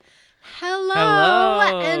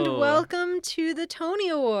to the Tony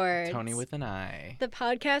Awards. Tony with an I. The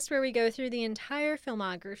podcast where we go through the entire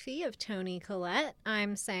filmography of Toni Collette.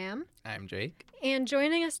 I'm Sam. I'm Jake. And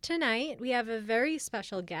joining us tonight, we have a very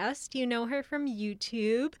special guest. You know her from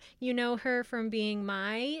YouTube. You know her from being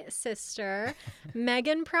my sister,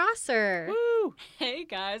 Megan Prosser. Woo! Hey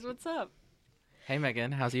guys, what's up? Hey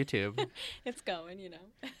Megan, how's YouTube? It's going, you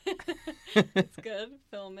know. It's good.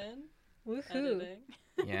 Filming, Woohoo. editing.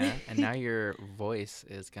 Yeah, and now your voice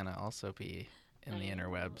is gonna also be in the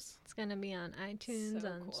interwebs. It's going to be on iTunes, So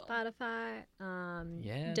on cool. Spotify,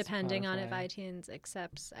 Yes, depending on if Spotify. iTunes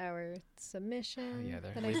accepts our submission Yeah,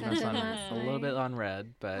 they're that I leaving sent us in on last a night. little bit on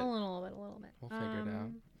red, but A little bit. we'll figure it out.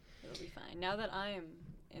 It'll be fine. Now that I'm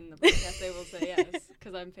in the podcast, they will say yes,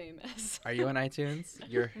 because I'm famous. Are you on iTunes?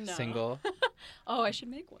 You're No. single, Oh, I should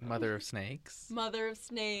make one. mother of snakes. Mother of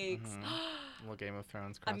Snakes. Little Game of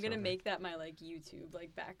Thrones crossover. I'm gonna make that my YouTube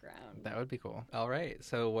background. That would be cool. All right,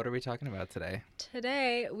 so what are we talking about today?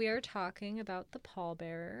 Today, we are talking about The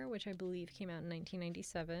Pallbearer, which I believe came out in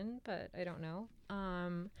 1997, but I don't know.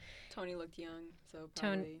 Tony looked young, so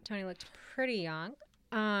Tony, probably. Tony looked pretty young.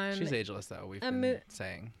 She's ageless, though. We've a been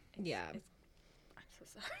saying. Yeah. I'm so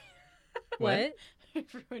sorry. What? I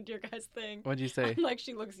ruined your guys' thing. What'd you say? I'm like,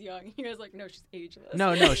 she looks young. You guys are like, no, she's ageless.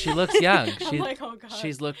 No, she looks young. I'm like, oh god.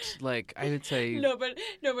 She's looked like, I would say. No, but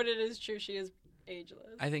it is true. She is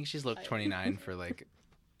ageless. I think she's looked 29 for like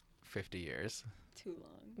 50 years. Too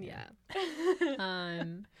long. Yeah.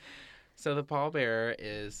 So The Pallbearer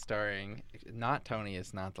is starring, not Tony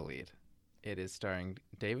is not the lead. It is starring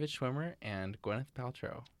David Schwimmer and Gwyneth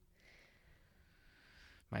Paltrow.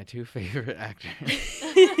 My two favorite actors.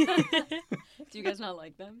 Do you guys not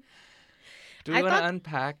like them? Do we I want to thought-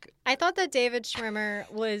 unpack? I thought that David Schwimmer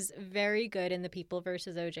was very good in The People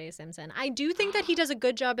versus O.J. Simpson. I do think that he does a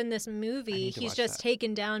good job in this movie. need to He's watch just that.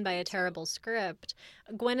 taken down by a terrible script.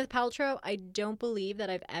 Gwyneth Paltrow, I don't believe that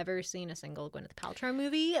I've ever seen a single Gwyneth Paltrow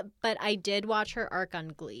movie, but I did watch her arc on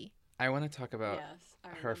Glee. I want to talk about Yes. I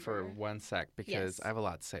her for remember. 1 sec because Yes. I have a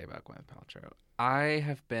lot to say about Gwyneth Paltrow. I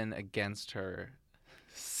have been against her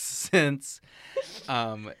since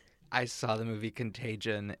I saw the movie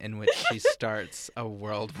Contagion, in which she starts a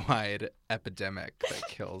worldwide epidemic that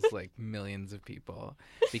kills like millions of people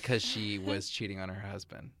because she was cheating on her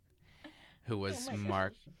husband, who was Oh my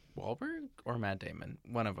Mark Wahlberg or Matt Damon,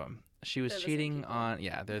 one of them. She was They're the same cheating people. on,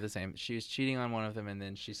 yeah, they're the same. She was cheating on one of them, and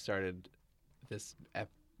then she started this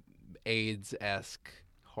AIDS-esque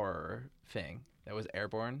horror thing that was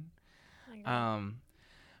airborne.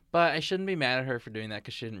 But I shouldn't be mad at her for doing that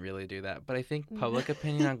because she didn't really do that. But I think public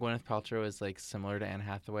opinion on Gwyneth Paltrow is like similar to Anne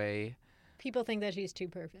Hathaway. People think that she's too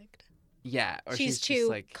perfect. Yeah, or She's just too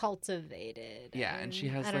like cultivated. Yeah, and she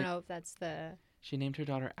has, I don't like- know if that's the... she named her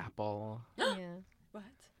daughter Apple. Yeah. What?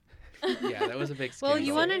 Yeah, that was a big Well, scandal.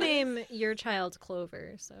 you want to name your child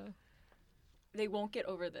Clover, so... They won't get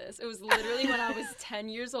over this. It was literally when I was 10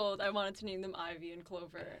 years old. I wanted to name them Ivy and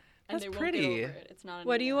Clover, and That's they won't pretty. get over it. It's not.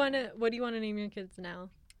 What do you anymore. want to name your kids now?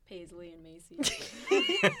 Paisley and Macy.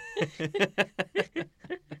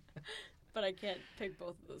 But I can't pick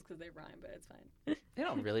both of those because they rhyme. But it's fine. They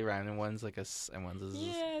don't really rhyme, and one's like a s and one's a z.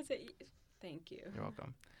 Yes. Thank you. You're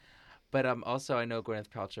welcome. But also, I know Gwyneth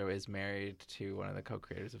Paltrow is married to one of the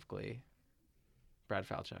co-creators of Glee, Brad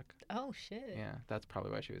Falchuk. Oh, shit. Yeah, that's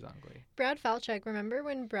probably why she was on Glee. Brad Falchuk, remember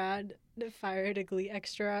when Brad fired a Glee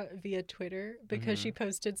extra via Twitter because she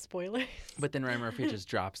posted spoilers? But then Ryan Murphy just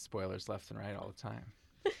drops spoilers left and right all the time.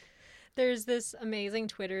 There's this amazing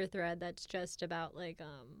Twitter thread that's just about like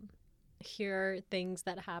here are things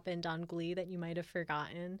that happened on Glee that you might have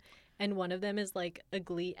forgotten, and one of them is like a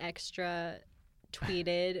Glee extra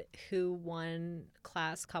tweeted who won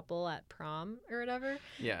class couple at prom or whatever.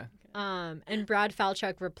 Yeah. And Brad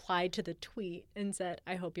Falchuk replied to the tweet and said,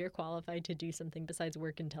 "I hope you're qualified to do something besides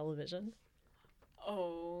work in television."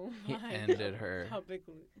 Oh He my ended God. her.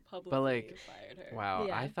 Publicly But, like, fired her. Wow,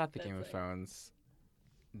 Yeah, I thought the that's Game of like- Thrones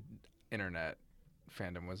internet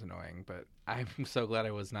fandom was annoying, but I'm so glad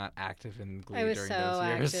I was not active in Glee I was during so those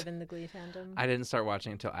years. active in the Glee fandom. I didn't start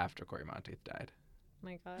watching until after Cory Monteith died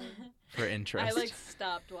My God. for interest. I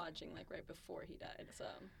stopped watching right before he died. So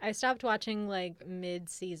I stopped watching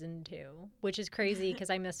mid-season 2, which is crazy because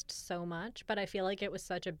I missed so much, but I feel like it was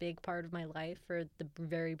such a big part of my life for the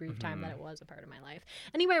very brief time that it was a part of my life.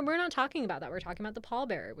 Anyway, we're not talking about that. We're talking about The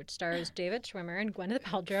Pallbearer, which stars David Schwimmer and Gwyneth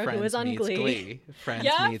Paltrow, Friends who is on meets Glee. Friends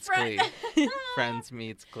Yeah, meets Fri- Glee. Friends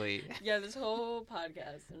meets Glee. yeah, this whole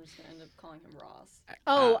podcast, I'm just gonna end up calling him Ross.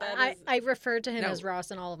 Oh, That is- I referred to him No. as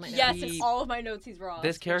Ross in all of my notes. Yes, He- in all of my notes, he's Ross. Ross.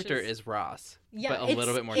 This which character is Ross, Yeah, but a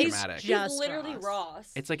little bit more it's dramatic. He's just literally Ross.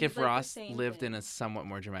 Ross. It's like He's if the Ross same lived thing. in a somewhat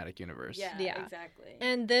more dramatic universe. Yeah, Yeah. exactly.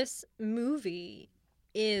 And this movie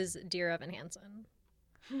is Dear Evan Hansen.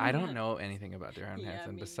 I don't know anything about Dear Evan Yeah,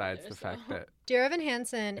 Hansen me besides neither, the fact so. that Dear Evan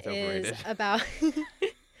Hansen It's is overrated. about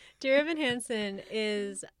Dear Evan Hansen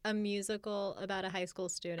is a musical about a high school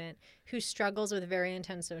student who struggles with very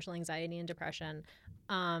intense social anxiety and depression,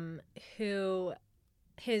 who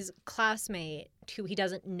his classmate, who he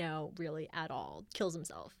doesn't know really at all, kills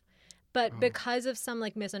himself. But Oh. because of some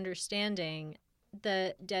like misunderstanding,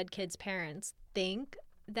 the dead kid's parents think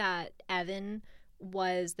that Evan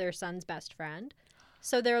was their son's best friend.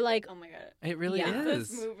 So they're like, Oh my god. it really Yeah. is.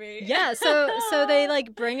 This movie. yeah, so they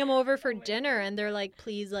like bring him over for Oh my dinner God. and they're like,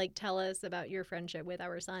 please like tell us about your friendship with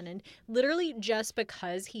our son. And literally just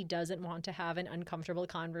because he doesn't want to have an uncomfortable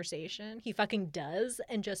conversation, he fucking does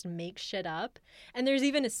and just makes shit up. And there's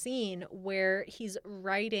even a scene where he's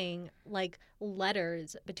writing like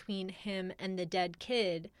letters between him and the dead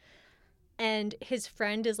kid, and his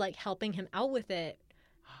friend is like helping him out with it.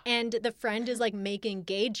 And the friend is like making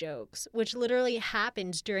gay jokes, which literally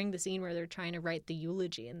happens during the scene where they're trying to write the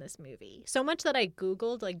eulogy in this movie. So much that I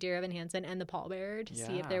Googled like Dear Evan Hansen and the pallbearer to see if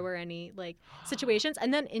Yeah. there were any like situations.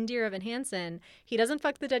 And then in Dear Evan Hansen, he doesn't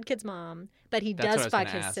fuck the dead kid's mom, but he That's what I does was fuck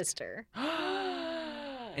gonna his ask. sister.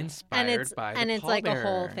 Inspired by and the it's like a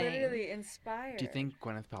whole pallbearer. thing. Literally inspired. Do you think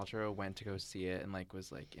Gwyneth Paltrow went to go see it and like was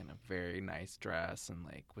like in a very nice dress and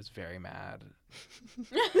like was very mad?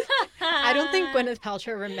 I don't think Gwyneth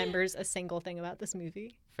Paltrow remembers a single thing about this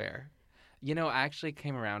movie. Fair. You know, I actually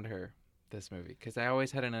came around her this movie because I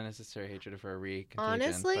always had an unnecessary hatred of her re-Contagion.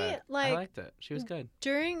 Honestly, but like- I liked it. She was good.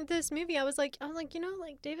 During this movie, I was like, you know,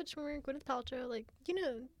 like David Schwimmer, Gwyneth Paltrow, like, you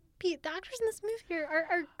know, Pete, the actors in this movie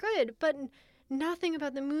are good, but nothing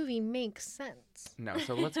about the movie makes sense. No,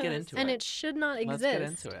 so let's get into And it. it should not exist. Let's get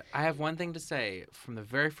into it. I have one thing to say from the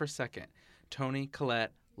very first second. Toni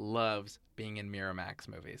Collette loves being in Miramax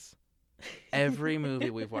movies. Every movie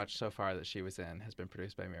we've watched so far that she was in has been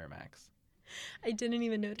produced by Miramax. I didn't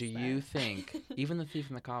even notice Do that. you think, even The Thief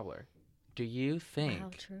and the Cobbler, do you think Wow,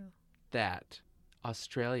 true. that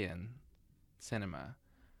Australian cinema,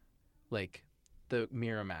 like the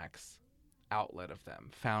Miramax outlet of them,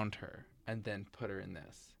 found her and then put her in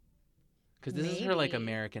this? Because this is her like Maybe.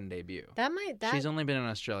 American debut. That She's only been in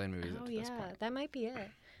Australian movies up oh to this yeah, point. that might be it.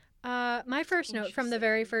 My first note from the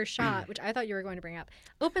very first shot, which I thought you were going to bring up,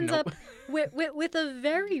 opens Nope. up with a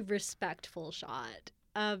very respectful shot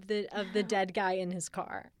of the dead guy in his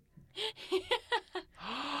car.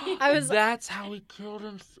 I was- That's how he killed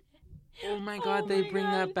him. Oh my God! Oh They my bring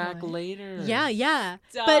God. that back What? later. Yeah.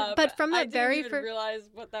 Stop. But from I the very didn't even first realize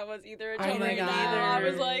what that was either. I until right didn't now. I was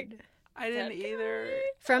either. like, I didn't Dead either. guy?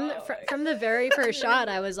 From Oh my from the very first shot,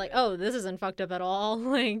 I was like, "Oh, this isn't fucked up at all.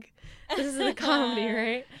 Like, this is a comedy,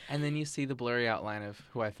 right?" And then you see the blurry outline of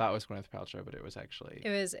who I thought was Gwyneth Paltrow, but it was actually It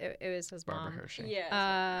was his Barbara mom. Hershey.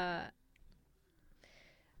 Yeah.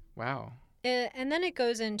 Wow. And then it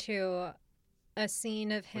goes into a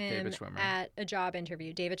scene of With him David Schwimmer. at a job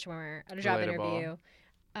interview. David Schwimmer at a job Relatable.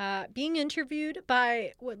 interview, being interviewed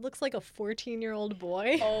by what looks like a 14-year-old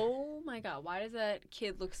boy. Oh my god, why does that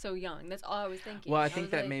kid look so young? That's all I was thinking. Well, I was think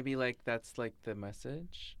that like, maybe like that's like the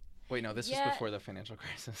message. Wait, no, this was Yeah. before the financial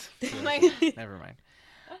crisis. Oh my God. Never mind.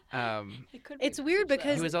 It could be It's the weird message,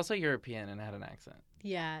 because- He was also European and had an accent.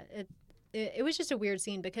 Yeah, it was just a weird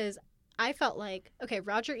scene because I felt like, okay,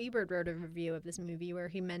 Roger Ebert wrote a review of this movie where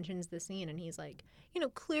he mentions the scene and he's like, you know,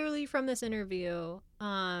 clearly from this interview,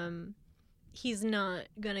 he's not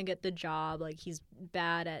gonna get the job. Like he's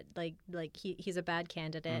bad at he's a bad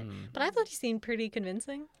candidate. Mhm. But I thought he seemed pretty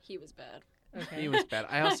convincing. he was bad. Okay. He was bad.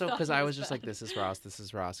 I also thought because he I was was just like, bad. this is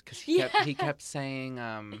Ross, because he Yeah. kept saying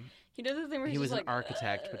He does this thing where he he's was just an like,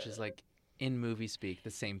 architect, which is like in movie speak the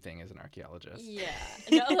same thing as an archaeologist. Yeah.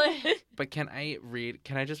 No, like, But can I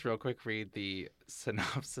just real quick read the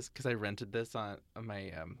synopsis because I rented this on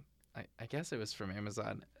my I guess it was from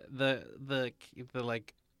Amazon. The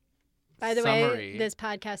like By the summary. way, this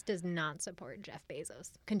podcast does not support Jeff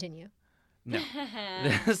Bezos. Continue. No.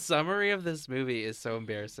 The summary of this movie is so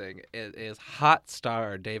embarrassing. It is hot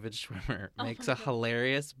star David Schwimmer Oh makes my a God.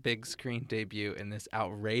 hilarious big screen debut in this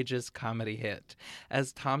outrageous comedy hit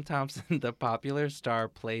as Tom Thompson, the popular star,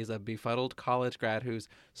 plays a befuddled college grad whose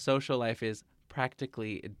social life is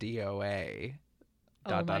practically DOA.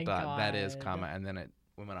 Oh my That is God. comma and then it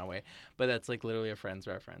went away. But that's like literally a Friends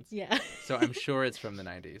reference. Yeah. So I'm sure it's from the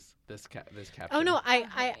 90s. This caption. Oh no, Okay.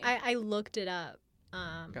 I looked it up.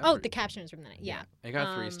 Got three. The caption is from the night. Yeah. It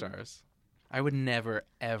got 3 stars. I would never,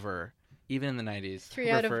 ever, even in the 90s, 3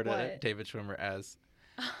 out of refer to what? David Schwimmer as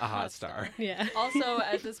a hot star. Yeah. Also,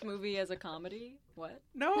 at this movie as a comedy. What?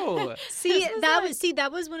 No. That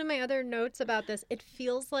was one of my other notes about this. It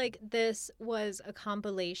feels like this was a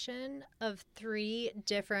compilation of 3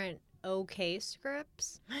 different okay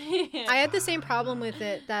scripts. I had the same problem with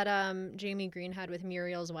it that Jamie Green had with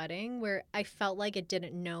Muriel's Wedding, where I felt like it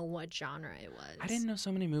didn't know what genre it was. I didn't know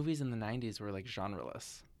so many movies in the 90s were like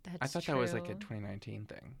genreless. That's I thought true. that was like a 2019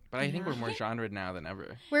 thing. But I think we're more genred now than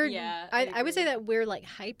ever. We're, Yeah, I would say agree. that we're like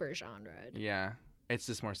hyper genred. Yeah. It's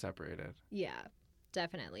just more separated. Yeah,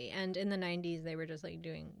 definitely. And in the 90s, they were just like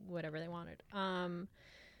doing whatever they wanted.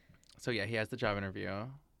 So yeah, he has the job interview.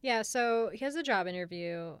 Yeah, so he has a job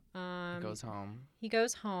interview. He goes home. He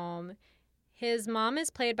goes home. His mom is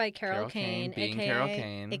played by Carol Kane, being aka Carol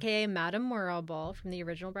Kane. aka Madame Morrible from the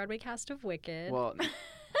original Broadway cast of Wicked. Well,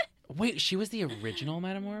 wait, she was the original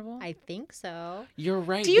Madame Morrible? I think so. You're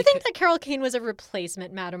right. Do you think that Carol Kane was a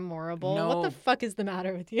replacement Madame Morrible? No. What the fuck is the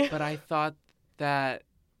matter with you? But I thought that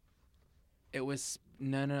it was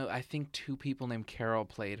no. I think 2 people named Carol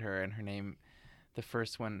played her, and her name, the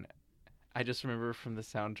first one, I just remember from the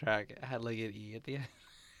soundtrack, it had like an E at the end.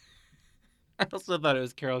 I also thought it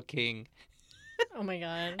was Carol King. Oh my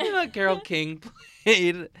god. I thought Carol King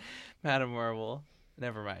played Madame Marvel.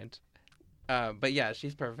 Never mind. But yeah,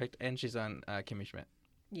 she's perfect, and she's on Kimmy Schmidt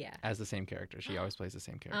Yeah. as the same character. She always plays the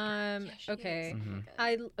same character. Yeah, she Okay. is.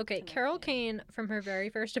 Mhm. Connect Carol it. Kane from her very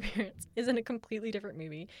first appearance is in a completely different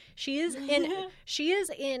movie. She is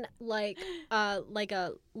in like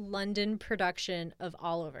a London production of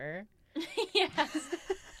Oliver. Yes.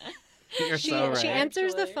 You're She so right. she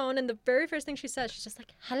answers the Actually. phone, and the very first thing she says, she's just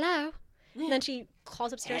like, "Hello." And then she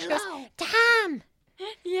calls upstairs. She goes, Hello. "Tom,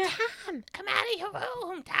 Yeah. Tom, Come out of your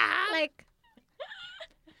room, Tom. like."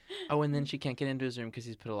 Oh, and then she can't get into his room because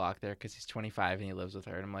he's put a lock there because he's 25 and he lives with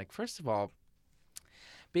her. And I'm like, first of all,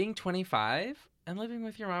 being 25 and living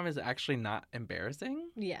with your mom is actually not embarrassing?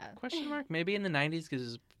 Yeah. Question mark. Maybe in the 90s because it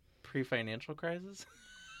was pre-financial crisis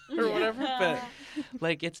or whatever. But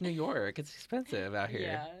like, it's New York. It's expensive out here.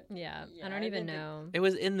 Yeah. Yeah. Yeah, I don't I even think it- know. It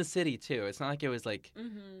was in the city too. It's not like it was like,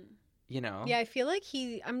 Mm-hmm. you know. Yeah, I feel like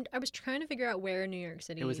I was trying to figure out where in New York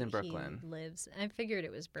City It was in he Brooklyn. lives. I figured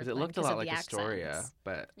it was Because Brooklyn it looked a because lot of like the Astoria, accents.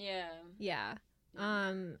 but Yeah. Yeah.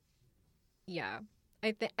 Yeah.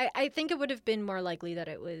 I think it would have been more likely that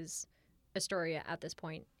it was Astoria at this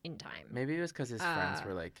point in time. maybe it was because his friends Uh,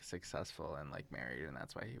 were like successful and like married, and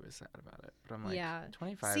that's why he was sad about it. But I'm like, Yeah.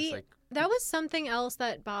 25 See, is like, That was something else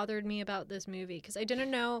that bothered me about this movie because I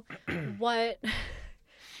didn't know what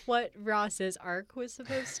Ross's arc was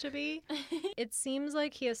supposed to be. It seems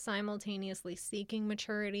like he is simultaneously seeking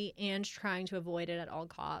maturity and trying to avoid it at all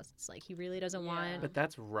costs. Like he really doesn't Yeah. want. but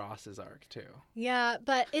that's Ross's arc too. Yeah,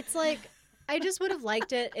 but it's like I just would have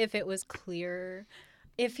liked it if it was clear.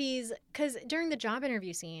 If he's because during the job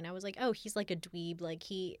interview scene, I was like, oh, he's like a dweeb. Like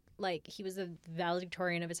he was a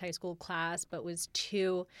valedictorian of his high school class, but was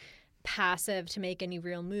too passive to make any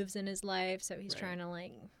real moves in his life. So he's Right. trying to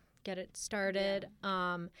like get it started.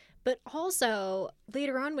 But also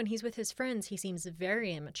later on when he's with his friends, he seems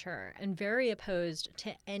very immature and very opposed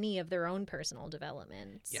to any of their own personal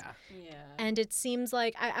developments. Yeah. Yeah. And it seems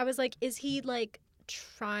like I was like, is he like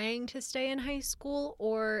trying to stay in high school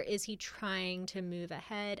or is he trying to move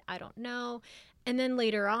ahead? I don't know. And then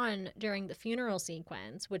later on during the funeral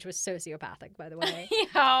sequence, which was sociopathic, by the way,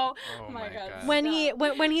 Oh, Oh my my God. God. when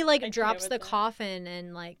he like can't drops with the that. coffin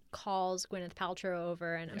and like calls Gwyneth Paltrow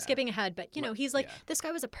over, and I'm Yeah. skipping ahead, but you know, Well, he's like, yeah. this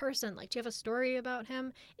guy was a person. Like, do you have a story about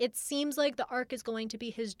him? It seems like the arc is going to be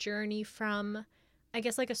his journey from, I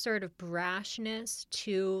guess, like a sort of brashness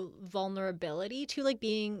to vulnerability to like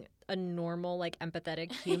being a normal, like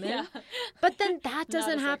empathetic human. Yeah. But then that Not a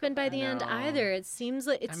doesn't happen by the psychopath. end No. either. It seems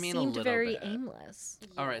like it I mean, a seemed little very bit. aimless.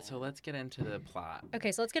 All right, so let's get into the plot.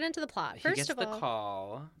 Okay, so let's get into the plot. He First gets of the all,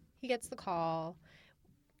 call. he gets the call.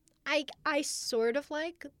 I sort of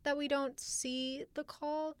like that we don't see the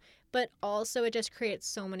call, but also it just creates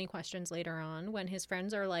so many questions later on when his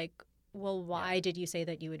friends are like, well, why did you say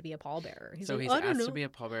that you would be a pallbearer? So like, he's I don't asked know. to be a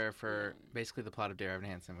pallbearer for basically the plot of Dear Evan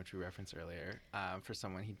Hansen, which we referenced earlier, for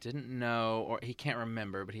someone he didn't know or he can't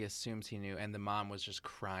remember, but he assumes he knew. And the mom was just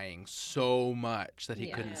crying so much that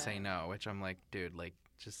he couldn't Yeah. say no, which I'm like, dude, like,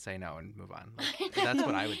 just say no and move on. Like, that's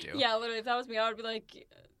what I would do. Yeah, literally, if that was me, I would be like,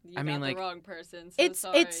 you I mean, got like, the wrong person. So It's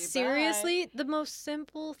sorry, bye. seriously the most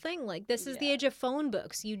simple thing. Like, this is the Yeah. age of phone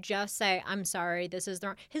books. You just say, I'm sorry, this is the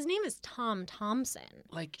wrong. His name is Tom Thompson.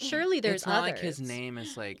 Like, Surely there's it's not others. like his name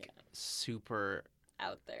is like super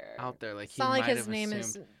out there. out there. Like, It's he not like might his have name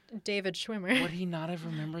assumed. is David Schwimmer. Would he not have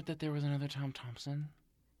remembered that there was another Tom Thompson?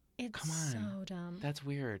 It's Come on. so dumb. That's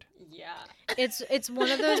weird. Yeah. It's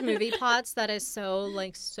one of those movie plots that is so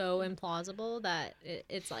implausible that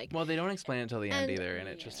it's like, Well, they don't explain it until the end And- either, and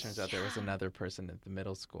it just Yeah. turns out there was Yeah. another person at the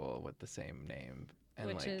middle school with the same name and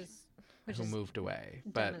which like is who moved away.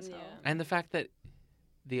 dumb But as hell. Yeah. and the fact that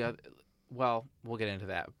the other, well, we'll get into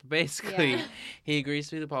that. But basically, Yeah. he agrees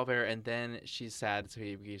to be the pallbearer, and then she's sad, so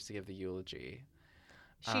he agrees to give the eulogy.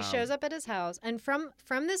 She shows up at his house, and from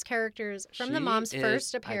the She mom's is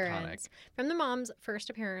first iconic. appearance, from the mom's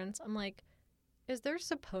first appearance, I'm like, is there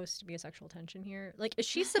supposed to be a sexual tension here? Like, is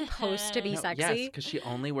she supposed to be No, sexy? yes, because she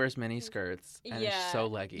only wears mini skirts and is so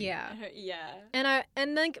leggy. Yeah. Yeah.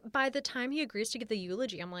 And like by the time he agrees to give the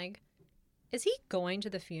eulogy, I'm like, is he going to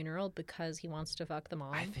the funeral because he wants to fuck the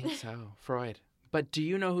mom? I think so. Freud. But do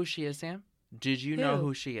you know who she is, Sam? Did you know Who?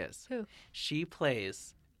 who she is? Who? She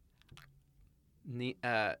plays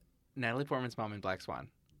Natalie Portman's mom in Black Swan.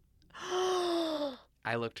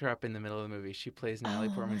 I looked her up in the middle of the movie. She plays Natalie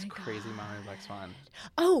Oh Portman's my crazy mom in Black Swan.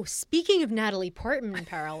 Oh, speaking of Natalie Portman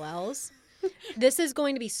parallels, this is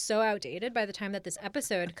going to be so outdated by the time that this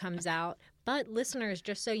episode comes out. But listeners,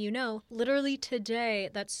 just so you know, literally today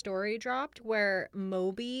that story dropped where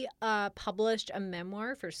Moby published a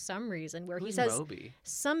memoir for some reason where he Who's says Moby?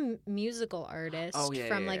 some musical artist Oh, yeah,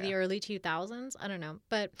 from yeah, like the yeah. early 2000s. I don't know.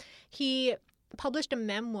 But he published a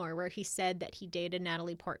memoir where he said that he dated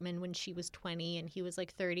Natalie Portman when she was 20 and he was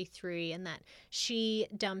like 33, and that she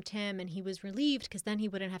dumped him and he was relieved because then he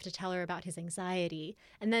wouldn't have to tell her about his anxiety.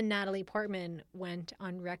 And then Natalie Portman went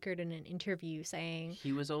on record in an interview saying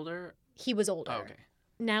He was older? he was older. Oh, okay.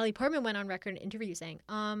 Natalie Portman went on record in an interview saying,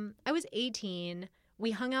 I was 18.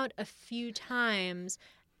 We hung out a few times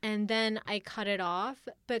and then I cut it off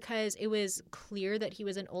because it was clear that he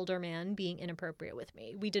was an older man being inappropriate with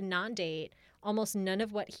me. We did not date. Almost none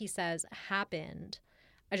of what he says happened.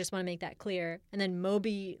 I just want to make that clear. And then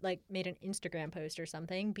Moby like made an Instagram post or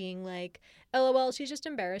something being like, LOL, she's just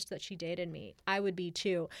embarrassed that she dated me. I would be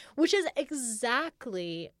too. Which is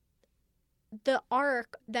exactly the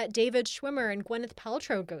arc that David Schwimmer and Gwyneth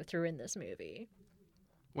Paltrow go through in this movie.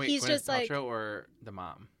 Wait, He's Gwyneth just like- Paltrow or the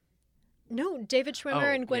mom? No, David Schwimmer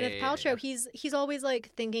Oh, and Gwyneth yeah, Paltrow. He's always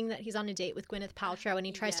like thinking that he's on a date with Gwyneth Paltrow, and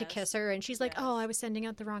he tries to Yes. kiss her, and she's like, Yes. "Oh, I was sending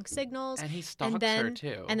out the wrong signals." And he stalks her then-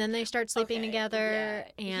 too. And then they start sleeping Okay, together,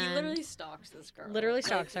 yeah. and he literally stalks this girl. literally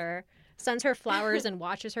stalks her, sends her flowers, and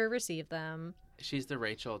watches her receive them. She's the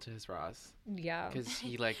Rachel to his Ross Yeah, because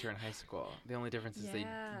he liked her in high school. The only difference is they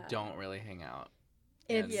Yeah. don't really hang out.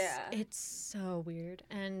 it's Yeah. it's so weird,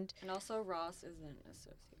 and And also, Ross isn't a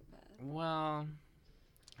sociopath. Well,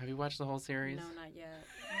 have you watched the whole series? No, not yet.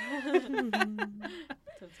 Don't tell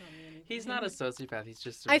me anything. He's not a sociopath. He's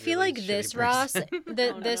just. A I feel really like shitty this Ross, person.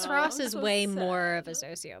 Oh, this no, Ross I'm is so way more of a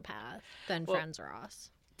sad. sociopath than Well, Friends Ross.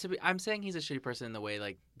 I'm saying he's a shitty person in the way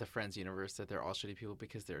like the Friends universe that they're all shitty people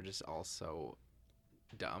because they're just all so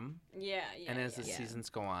dumb. Yeah, yeah. And as the yeah. seasons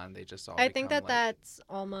go on, they just all. I think that become, like, that's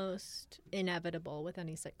almost inevitable with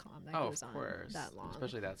any sitcom that Oh, goes of on course. that long.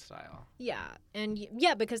 Especially that style. Yeah, and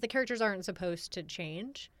yeah, because the characters aren't supposed to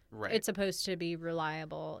change. Right. It's supposed to be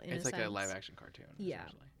reliable. In It's a like sense. a live action cartoon. Yeah.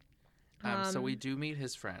 So we Um, do meet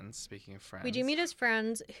his friends. Speaking of friends, We do meet his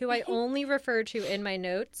friends, who I only refer to in my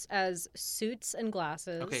notes as Suits and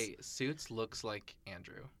Glasses. Okay, Suits looks like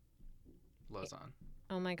Andrew Lozon.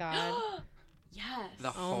 Oh my god. Yes. The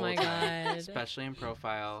Oh whole my time, god. especially in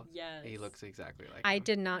profile. Yes. He looks exactly like I him.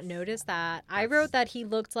 did not notice that. I That's- wrote that he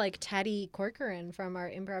looked like Teddy Corcoran from our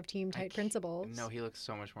improv team I Tight ca- Principles. No, he looks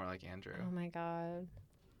so much more like Andrew, Oh my god.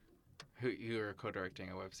 who you are co-directing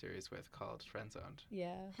a web series with called Friendzoned.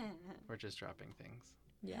 Yeah. We're just dropping things.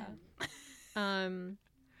 Yeah. Um,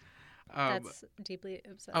 That's deeply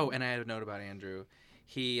upsetting. oh, and I had a note about Andrew.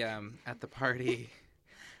 He at the party,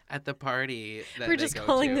 at the party that we're they just go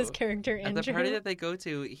calling to, this character Andrew. At the party that they go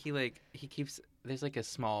to, he keeps. There's like a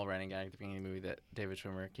small running gag at the beginning of the movie that David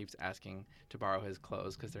Schwimmer keeps asking to borrow his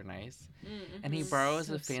clothes because they're nice, and he Mhm. borrows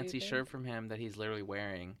So a fancy stupid. shirt from him that he's literally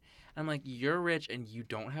wearing. I'm like, you're rich and you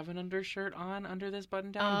don't have an undershirt on under this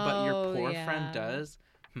button down, but your Oh, poor yeah. friend does.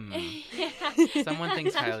 Mm-hmm. Someone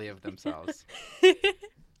thinks highly of themselves.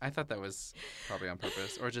 I thought that was probably on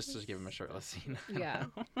purpose, or just to give him a shirtless scene. I don't Yeah.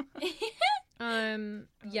 know.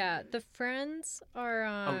 Yeah, the friends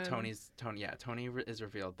are Tony. Yeah, Tony is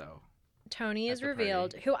revealed though. Tony at is the party.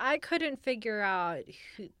 revealed, who I couldn't figure out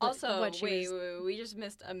who, Also, what she wait, was. we just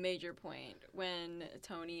missed a major point when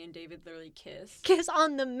Tony and David literally kissed Kiss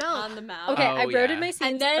on the mouth. on the mouth. Okay, Oh, I wrote yeah. in my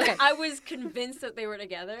scenes. And then okay. I was convinced that they were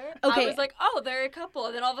together. Okay. I was like, oh, they're a couple.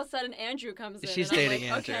 And then all of a sudden Andrew comes in. She's and I'm dating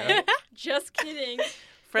like, Andrew. Okay, just kidding.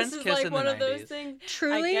 Friends this is kiss like in one the of those 90s. things.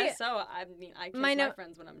 Truly, I guess so. I mean, I kiss My my, no-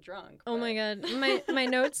 friends when I'm drunk. oh my god, my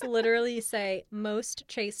notes literally say most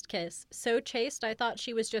chaste kiss. So chaste, I thought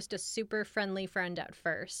she was just a super friendly friend at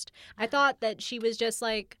first. I thought that she was just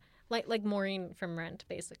like Maureen from Rent,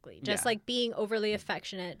 basically, just Yeah. like being overly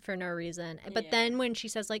affectionate for no reason. But Yeah. then when she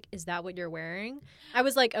says like, "Is that what you're wearing?" I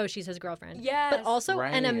was like, "Oh, she's his girlfriend." Yes. But also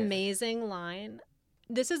an Right. amazing line.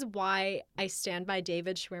 This is why I stand by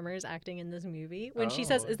David Schwimmer's acting in this movie. When she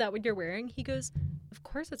says, Oh. "Is that what you're wearing?" He goes, "Of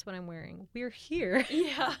course that's what I'm wearing. We're here."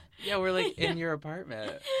 Yeah. Yeah, we're like in your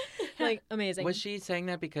apartment. Like amazing. Was she saying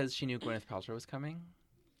that because she knew Gwyneth Paltrow was coming?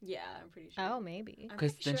 Yeah, I'm pretty sure. Oh, maybe. I'm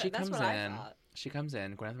 'Cause pretty then sure. she That's comes what I in. thought. She comes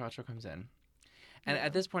in. Gwyneth Paltrow comes in. And Yeah.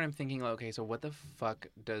 at this point, I'm thinking, like, okay, so what the fuck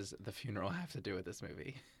does the funeral have to do with this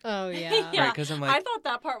movie? Oh yeah. Yeah. Right, 'cause I'm I like- thought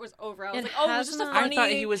that part was over. I was It like, oh, it has was just a not- funny. I thought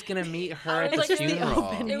he was gonna meet her I at was the like, just the funeral.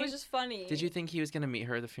 opening. It was just funny. Did you think he was gonna meet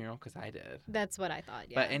her at the funeral? Because I did. That's what I thought.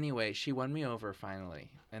 Yeah. But anyway, she won me over finally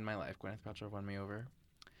in my life. Gwyneth Paltrow won me over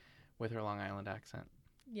with her Long Island accent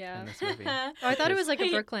yeah. in this movie. Oh, I thought it was like a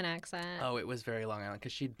Because- Brooklyn accent. Oh, it was very Long Island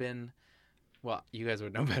because she'd been. Well, you guys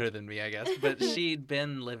would know better than me, I guess. But she'd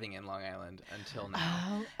been living in Long Island until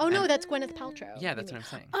now. Oh no, And- that's Gwyneth Paltrow. Yeah, you that's mean.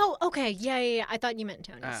 what I'm saying. Oh, okay. Yeah. I thought you meant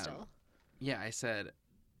Tony Oh. still. Yeah, I said,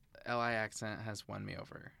 LI accent has won me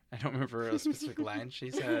over. I don't remember a specific line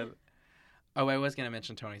she said. Oh, I was going to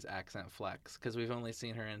mention Tony's accent flex because we've only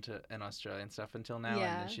seen her in Australia and stuff until now.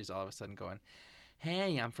 Yeah. And then she's all of a sudden going,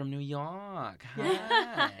 hey, I'm from New York.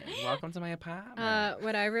 Hi. Welcome to my apartment.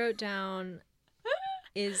 What I wrote down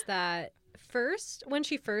is that first, when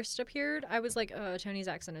she first appeared, I was like, oh, Tony's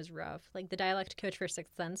accent is rough. Like the dialect coach for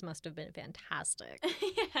Sixth Sense must have been fantastic.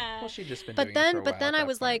 Yeah. Well, she'd just been But doing it for a then, while at I that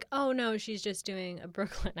was point. like, oh no, she's just doing a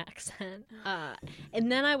Brooklyn accent.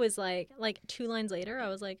 And then I was like 2 lines later, I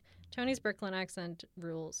was like, Tony's Brooklyn accent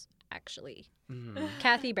rules, actually. Mhm.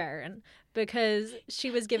 Kathy Barron, because she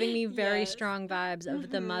was giving me very Yes. strong vibes of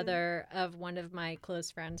the Mhm. mother of one of my close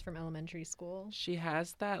friends from elementary school. She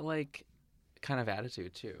has that, like, kind of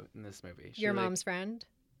attitude, too, in this movie. She, Your like, mom's friend?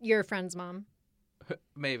 Your friend's mom?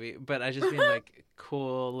 Maybe, but I just mean, like,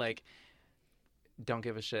 cool, like, don't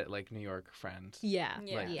give a shit, like, New York friend. Yeah.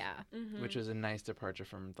 Yeah. Yeah. Mhm. Which was a nice departure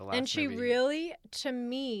from the last And she movie. really, to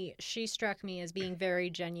me, she struck me as being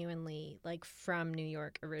very genuinely like from New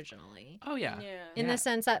York originally. Oh, yeah. Yeah. In Yeah. the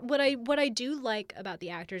sense that what I do like about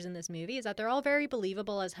the actors in this movie is that they're all very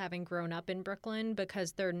believable as having grown up in Brooklyn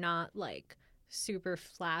because they're not like super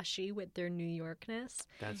flashy with their New Yorkness.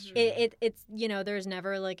 That's Mhm. true. It's there's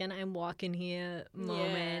never like an I'm walking here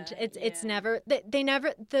moment. Yeah, It's yeah. never they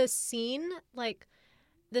never the scene like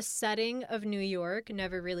the setting of New York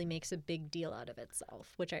never really makes a big deal out of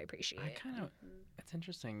itself, which I appreciate. I kind of, it's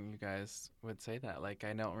interesting you guys would say that. Like,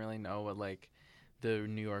 I don't really know what, like, the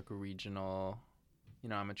New York regional, you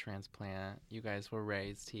know, I'm a transplant. You guys were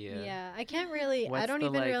raised here. Yeah, I can't really. I What's don't the,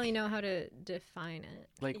 even really like- know how to define it.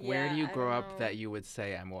 Like, where do Yeah, you I grow don't up know. that you would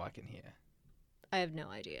say, I'm walking here? I have no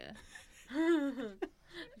idea. I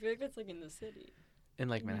feel like that's like in the city. In,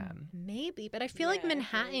 Mm. like, Manhattan. Maybe, but I feel like Yeah, I feel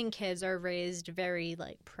Manhattan like- kids are raised very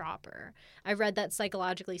like proper. I read that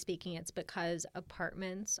psychologically speaking, it's because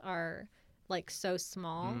apartments are like so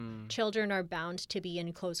small. Mm. Children are bound to be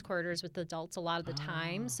in close quarters with adults a lot of the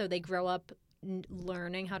time, Oh. so they grow up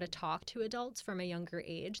learning how to talk to adults from a younger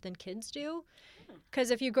age than kids do.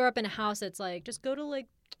 Because if you grow up in a house, it's like just go to like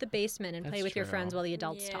the basement and play That's with your friends true. while the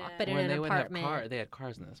adults talk. Yeah. But Well, in and an they wouldn't have apartment, they had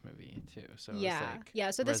cars in this movie, too. So it was, yeah, like, yeah.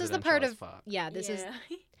 So this is the part residential of as fuck. yeah. This is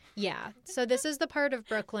Yeah. yeah. So this is the part of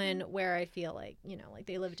Brooklyn where I feel like like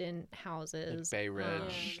they lived in Like houses. Bay um,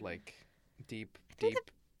 Ridge, like, deep think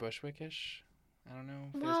Bushwickish. I don't know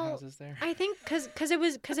if there's Well, houses there. I think because it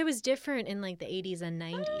was different in like the 80s and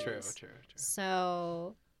 90s. True.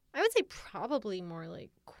 So I would say probably more like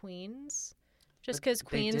Queens, just But because they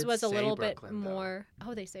Queens did was a say little Brooklyn, bit though. more.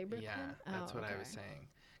 Oh, they say Brooklyn. Yeah, that's Oh, what I was okay. saying.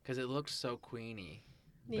 Because it looked so Queenie,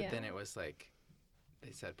 but Yeah. then it was like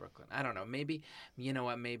they said Brooklyn. I don't know. Maybe you know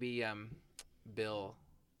what? Maybe Bill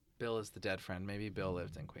is the dead friend. Maybe Bill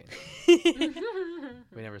lived in Queens.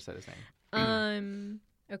 We never said his name.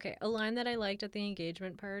 Okay, a line that I liked at the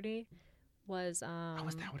engagement party was Oh,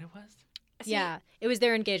 was that what it was? See, yeah, it was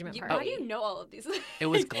their engagement you, party. Why do you know all of these? It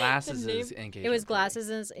was The Glasses' name- engagement. It was party.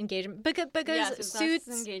 Glasses' engagement because Yes, it was Suits.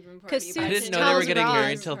 Glasses' engagement 'cause party, but I Suits didn't know they were tells getting married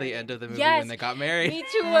Ross- until the end of the movie Yes, when they got married. Me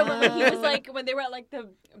too. When he was Oh. like when they were at like the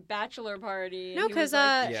bachelor party. No, he was 'cause,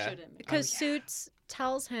 like, Yeah. shouldn't. Because yeah. Suits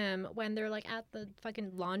tells him when they're like at the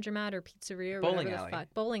fucking laundromat or pizzeria or Bowling whatever alley. the fuck,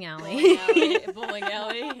 bowling alley. Bowling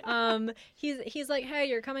alley. He's like, hey,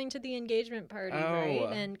 you're coming to the engagement party, Oh. right?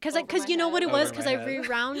 And because Over my you know what it head. was, Over because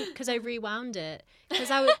my I rewound it because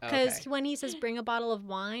Okay. when he says bring a bottle of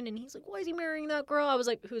wine and he's like, why is he marrying that girl? I was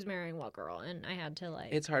like, who's marrying what girl? And I had to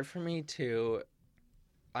like. It's hard for me to.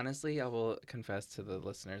 Honestly, I will confess to the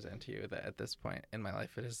listeners and to you that at this point in my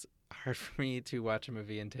life, it is hard for me to watch a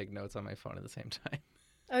movie and take notes on my phone at the same time.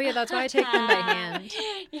 Oh yeah, that's why I take them by hand.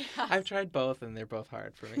 Yeah. I've tried both, and they're both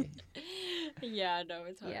hard for me. Yeah, no,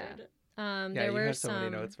 it's hard. Yeah. Yeah, There you were have so many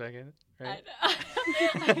some. notes, Megan. Right?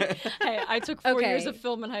 Hey, I took 4 years Okay. of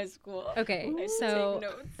film in high school. Okay, I used to so take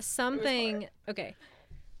notes. something. Okay,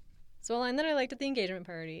 so a line that I liked at the engagement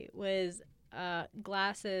party was,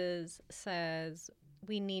 Glasses says,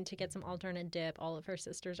 we need to get some alternate dip. All of her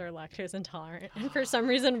sisters are lactose intolerant. And for some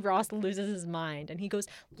reason, Ross loses his mind. And he goes,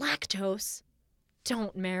 lactose?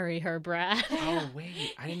 Don't marry her, Brad. Oh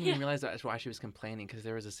wait, I didn't even realize that's why she was complaining, because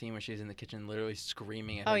there was a scene where she's in the kitchen literally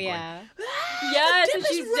screaming at him. Oh, going, yeah. Yes, dip and is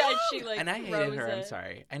she's dead. wrong! She like and I hated throws her. I'm it.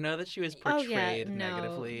 sorry. I know that she was Oh, portrayed yeah, no.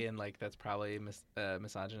 negatively, and like that's probably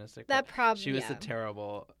misogynistic. That but probably, she was a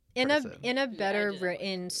terrible in person. a better didn't like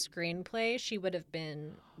written screenplay, she would have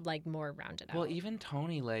been, like, more rounded out. Well, even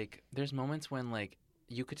Tony, like, there's moments when, like,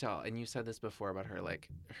 you could tell, and you said this before about her, like,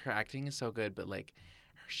 her acting is so good, but, like,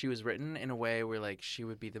 she was written in a way where, like, she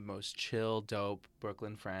would be the most chill, dope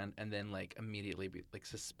Brooklyn friend, and then, like, immediately be, like,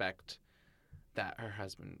 suspect that her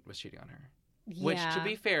husband was cheating on her. yeah. Which, to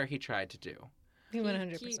be fair, he tried to do. He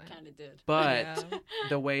 100%. He kind of did. But Yeah.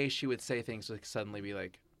 the way she would say things would suddenly be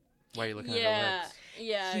like, why are you looking at her Yeah, lips?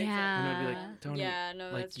 yeah, Yeah. And it would be Uh, like, Tony, yeah.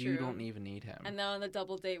 No, like, that's you true. don't even need him. And then on the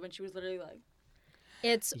double date when she was literally like,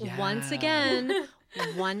 It's once Yeah. again,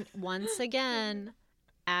 once again,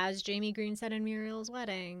 as Jamie Green said in Muriel's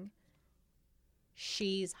wedding,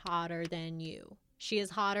 she's hotter than you. She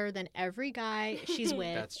is hotter than every guy she's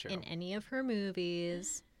with That's true. in any of her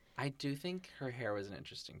movies. I do think her hair was an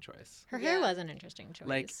interesting choice. Her hair Yeah. was an interesting choice.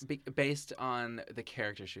 Like, based on the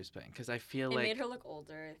character she was playing. Because I feel it like made her look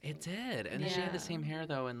older. I it think. did. And she had Yeah. the same hair,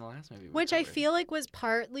 though, in the last movie. we which I covered. feel like was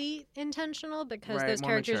partly intentional because Right, those more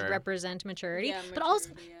characters mature. represent maturity. Yeah, but also,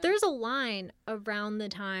 maturity, yeah. there's a line around the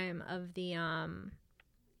time of the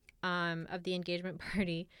engagement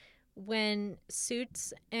party when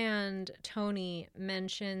Suits and Tony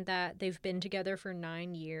mention that they've been together for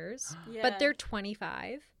 9 years, but they're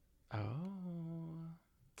 25. Oh.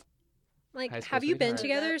 Like, High school have you been sweetheart.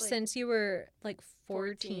 together Is that, like, since you were like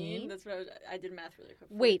 14? That's what I did math really quick.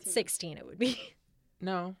 Wait, 14. 16 it would be.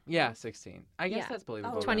 No. Yeah, 16. I guess Yeah. that's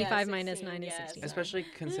believable. Oh, though. 25 yeah, minus 16, 9 is yeah, 16. sorry. Especially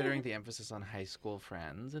considering the emphasis on high school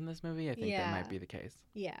friends in this movie. I think that Yeah. might be the case.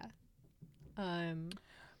 Yeah.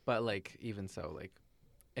 But, like, even so, like,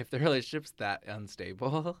 if the relationship's that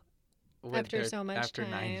unstable... with After their- so much after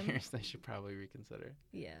 9 time. years, they should probably reconsider.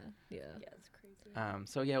 Yeah. Yeah, it's crazy.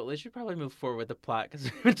 So yeah, well, they should probably move forward with the plot because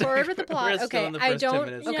Forward with the plot. Okay, I don't-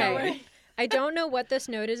 okay. Yeah, I don't know what this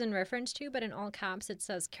note is in reference to, but in all caps it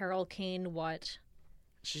says Carol Kane what?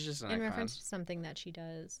 She's just an In icon. reference to something that she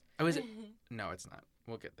does. Oh, is it? No, it's not.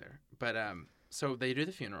 We'll get there. But so they do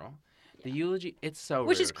the funeral. The eulogy. It's so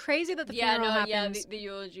Which rude. is crazy that the yeah, funeral no, happens. yeah, the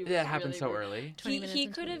eulogy. Yeah, it was happened really so rude. early. 20 minutes He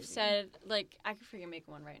into could the have movie. said, like, I could freaking make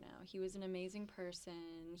one right now. He was an amazing person.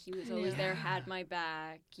 He was always there, Yeah. had my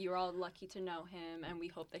back. You're all lucky to know him, and we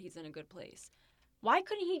hope that he's in a good place. Why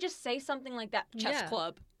couldn't he just say something like that? Chess Yeah.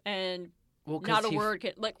 club and Well, 'cause not a he,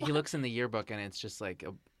 word. Like He looks in the yearbook and it's just like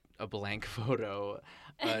a blank photo.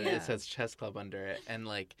 Yeah. It says chess club under it, and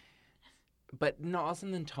like. But no, also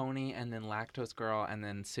then Tony and then Lactose Girl and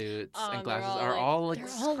then Suits Oh, and they're Glasses all, are like- all like They're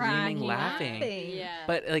all screaming, crying, laughing. Yeah.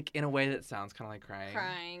 But like in a way that sounds kind of like crying.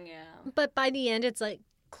 crying, yeah. But by the end it's like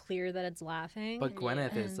clear that it's laughing. But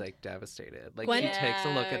Gwyneth is And- like devastated. Like Gwen- she takes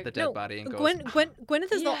a look at the dead No, body and goes,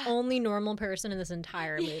 Gwyneth is Yeah. the only normal person in this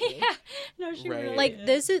entire movie. Yeah. No, she Right. really Like is.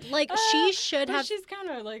 this is like she should But have She's kind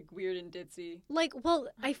of like weird and ditzy. like well,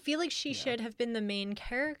 I feel like she Yeah. should have been the main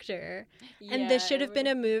character. Yeah, And this should it have been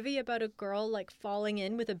would've- a movie about a girl like falling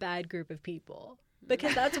in with a bad group of people.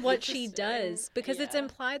 Because that's what she Interesting. does. Because it's Yeah.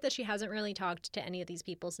 implied that she hasn't really talked to any of these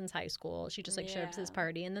people since high school. She just like showed up to this Yeah.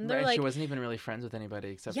 party and then Right, they're and like she wasn't even really friends with anybody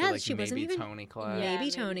except Yeah, for like she wasn't maybe even- Tony Club. Yeah. Yeah,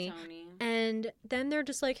 Maybe Tony. and then they're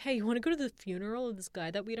just like, "Hey, you want to go to the funeral of this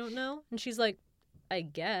guy that we don't know?" And she's like, "I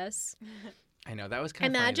guess." I know that was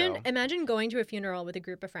kind Imagine of funny, imagine going to a funeral with a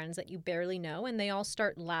group of friends that you barely know and they all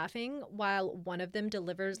start laughing while one of them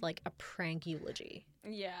delivers like a prank eulogy.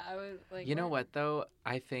 Yeah, I was like. You know what though?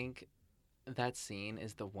 I think that scene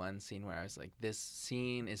is the one scene where I was like, this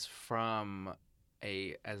scene is from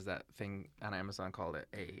as that thing on Amazon called it,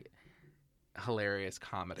 hilarious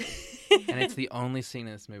comedy, and it's the only scene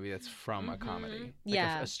in this movie that's from a comedy, like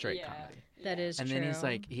Yeah. a straight Yeah. comedy. That is And true. then he's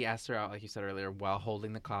like, he asked her out, like you said earlier, while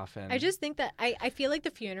holding the coffin. I just think that I feel like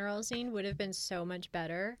the funeral scene would have been so much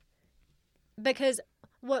better because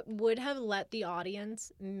what would have let the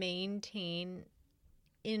audience maintain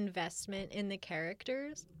investment in the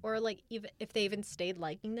characters or like even if they even stayed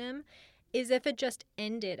liking them is if it just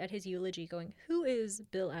ended at his eulogy going, "Who is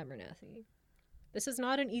Bill Abernathy? This is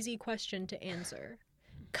not an easy question to answer."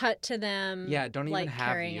 Cut to them Yeah, don't even like have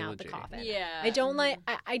carrying out the eulogy. coffin. Yeah. I don't like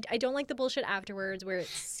I don't like the bullshit afterwards where it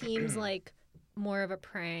seems like more of a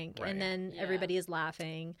prank Right. and then Yeah. everybody is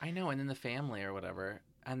laughing. I know, and then the family or whatever,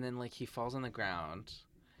 and then like he falls on the ground,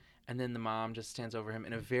 and then the mom just stands over him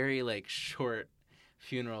in a very like short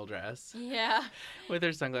funeral dress Yeah. with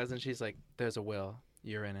her sunglasses, and she's like, "There's a will,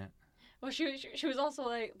 you're in it." Well, she was also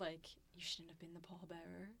like you shouldn't have been the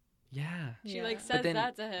pallbearer. Yeah. She like Yeah. says then-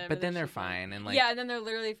 that to him. But and then they're she's like- fine, and like yeah, and then they're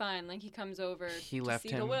literally fine. Like he comes over He to left see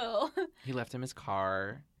the him- will. he left him his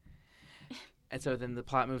car, and so then the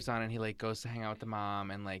plot moves on, and he like goes to hang out with the mom,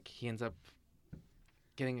 and like he ends up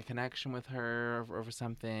getting a connection with her over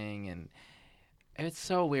something, and it's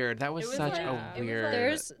so weird. That was It was such like- a it was weird like-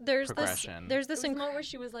 There's progression. this There's this this inc- moment where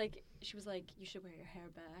she was like you should wear your hair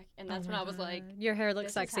back, and that's Oh when my I was like, God. Your hair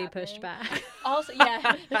looks this is sexy pushed happening. back. also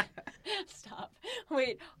yeah. Stop.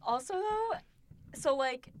 Wait. Also though, so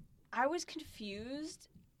like I was confused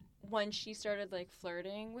when she started like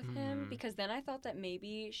flirting with him Mhm. because then I thought that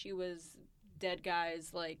maybe she was dead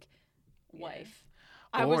guy's like Yeah. wife.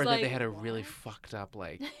 or I was that like, they had a really "What?" fucked up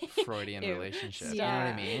like Freudian Ew. relationship. Yeah. You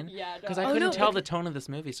know what I mean? Yeah. Because no, I Oh, couldn't no, tell like- the tone of this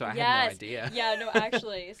movie, so I had no Yes. idea. Yeah, no,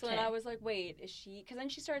 actually. So then Okay. I was like, wait, is she? Because then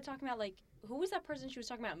she started talking about like, who was that person she was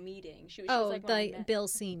talking about meeting? She was Oh, like, when I the met Bill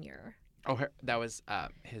Senior, Oh, that was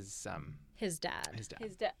his his dad. dad.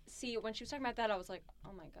 his dad. See, when she was talking about that, I was like,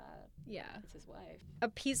 oh my god, Yeah. it's his wife. A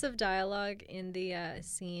piece of dialogue in the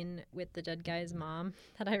scene with the dead guy's mom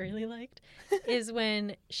that I really liked is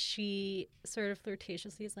when she sort of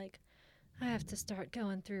flirtatiously is like, "I have to start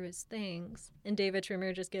going through his things," and David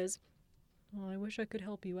Trimmer just goes, "Well, I wish I could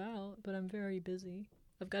help you out, but I'm very busy.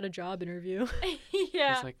 I've got a job interview."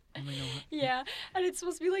 Yeah. It's like, oh my god. Yeah, and it's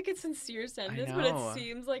supposed to be like a sincere sentence, but know. it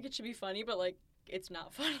seems like it should be funny, but like it's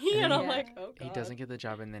not funny, and I'm Yeah. like, oh god. He doesn't get the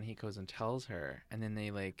job, and then he goes and tells her, and then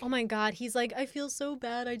they like. Oh my God, he's like, "I feel so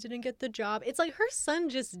bad I didn't get the job." It's like her son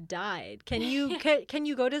just died. Can you can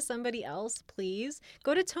you go to somebody else, please?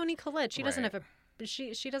 Go to Toni Collette. She doesn't Right. have a she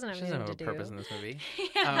doesn't have She doesn't anything have to a do. purpose in this movie.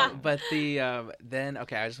 Yeah. But the then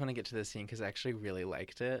okay, I just want to get to this scene because I actually really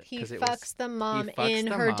liked it. He 'cause it fucks the mom fucks in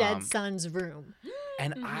the her mom. dead son's room.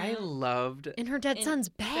 and I loved In her dead In son's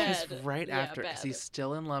bed. because bed. right Yeah, after, because bed. he's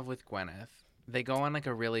still in love with Gwyneth. They go on like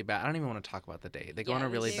a really bad. I don't even want to talk about the date. They go Yeah, on a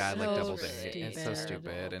the really date's bad like so double date. It's so stupid.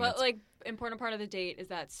 stupid. And But it's like important part of the date is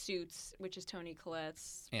that Suits, which is Toni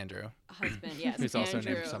Collette's Andrew, husband. Yes, who's also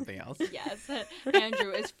Andrew. named something else. Yes,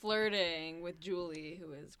 Andrew is flirting with Julie,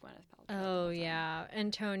 who is Gwyneth Paltrow. the Oh whole time. yeah,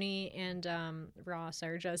 and Tony and Ross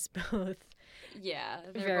are just both. Yeah,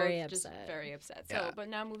 they're Very both just upset. very upset. So, Yeah. but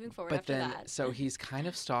now moving forward But after then, that. so he's kind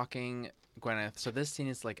of stalking Gwyneth. So this scene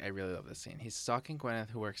is like, I really love this scene. He's stalking Gwyneth,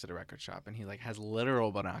 who works at a record shop, and he like has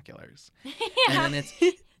literal binoculars. And then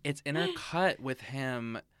it's intercut with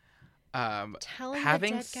him Telling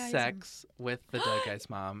having the dead guy's sex with the dead guy's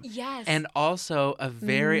mom. Yes. And also a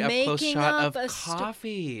very up close Making shot up of a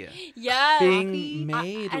coffee yeah. being I-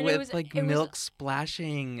 made and it with was- like it was- milk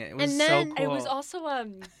splashing. It was And so then- cool. It was also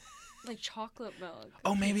like chocolate milk.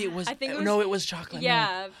 Oh, maybe it was. I think it no, was- it was chocolate milk.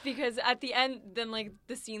 Yeah, because at the end, then like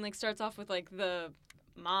the scene like starts off with like the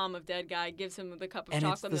mom of dead guy gives him the cup of And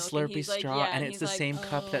it's chocolate the milk, Slurpee and he's straw, like, yeah, and it's he's the like, same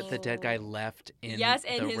cup that the dead guy Oh. left in yes,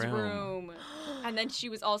 in the his room. room. And then she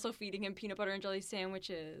was also feeding him peanut butter and jelly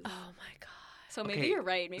sandwiches. Oh my god. So maybe Okay, you're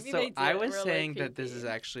right. Maybe so they did I was were, like, saying that this is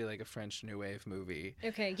creepy. actually like a French New Wave movie.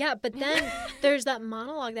 Okay, yeah, but then there's that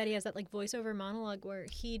monologue that he has, that like voiceover monologue where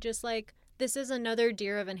he just like, this is another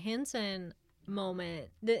Dear Evan Hansen moment.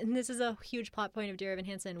 And this is a huge plot point of Dear Evan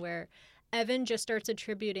Hansen where Evan just starts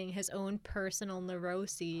attributing his own personal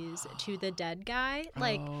neuroses to the dead guy.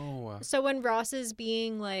 Like, oh. so when Ross is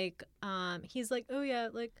being like, he's like, oh yeah,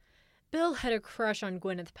 like Bill had a crush on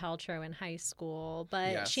Gwyneth Paltrow in high school,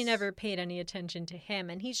 but she Yes. never paid any attention to him.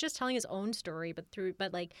 And he's just telling his own story,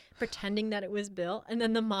 but like pretending that it was Bill. And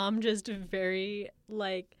then the mom just very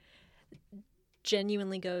like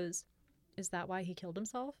genuinely goes, "Is that why he killed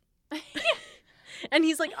himself?" And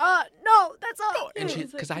he's like, no, that's all. And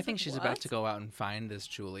He's because like- I he's think like, she's about to "What?" go out and find this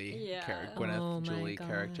Julie, Yeah. Gwyneth Oh my Julie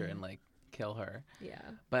character, God. and like kill her. Yeah.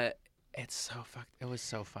 But it's so fucked. It was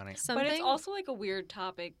so funny. Something. But it's also like a weird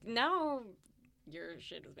topic. Now your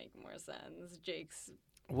shit is making more sense. Jake's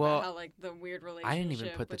Well, how like the weird relationship. I didn't even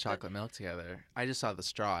put the with chocolate milk together. I just saw the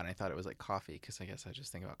straw and I thought it was like coffee because I guess I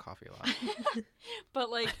just think about coffee a lot. But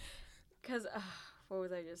like, cause what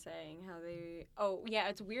was I just saying? How they? Oh yeah,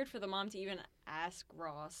 it's weird for the mom to even ask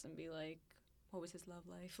Ross and be like, "What was his love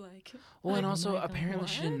life like?" Well, and Oh also my God. apparently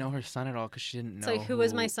she didn't What? know her son at all because she didn't It's know like, who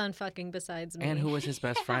was my son fucking besides me? and who was his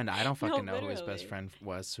best friend. I don't No, fucking know who his best literally. friend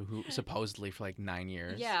was. So who supposedly for like 9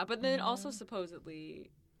 years. Yeah, but then Mhm. also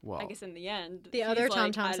supposedly, Well, I guess in the end, The she's other Tom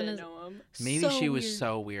like, Thompson I is- didn't know him. maybe she was weird.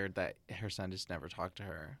 so weird that her son just never talked to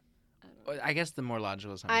her. I don't know. I guess the more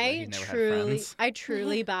logical assumption is that he never had friends. I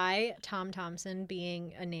truly buy Tom Thompson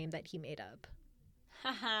being a name that he made up.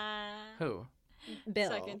 Who? Bill,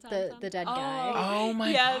 Second Tom the Thompson? dead guy. Oh my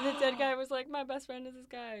Yeah, God. the dead guy was like, my best friend is this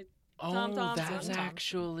guy. Oh, Tom Thompson. that's Tom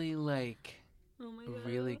actually like Oh my a god.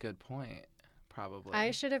 really good point. Probably. I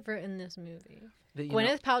should have written this movie. That, you know-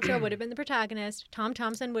 Gwyneth Paltrow would have been the protagonist. Tom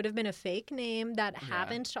Thompson would have been a fake name that Yeah.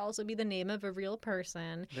 happened to also be the name of a real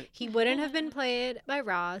person. The- He wouldn't have been played by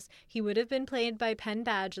Ross. He would have been played by Penn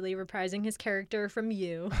Badgley, reprising his character from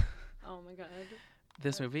You. Oh my god.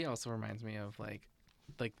 This movie also reminds me of like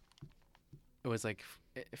it was like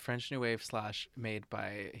French New Wave / made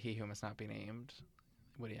by He Who Must Not Be Named,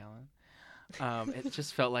 Woody Allen. It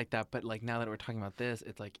just felt like that, but like now that we're talking about this,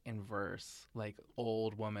 it's like inverse, like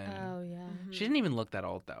old woman. Oh yeah. Mm-hmm. She didn't even look that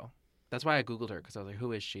old though. That's why I googled her because I was like,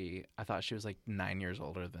 who is she? I thought she was like 9 years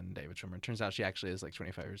older than David Schwimmer. Turns out she actually is like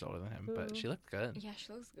 25 years older than him, but Ooh. she looked good. Yeah,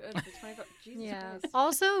 she looks good. For 25. Jesus Yeah. Christ.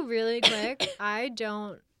 Also, really quick,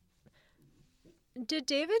 Did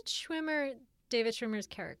David Schwimmer's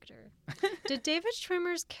character. Did David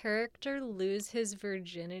Schwimmer's character lose his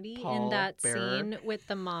virginity in Paul that Bearer? scene with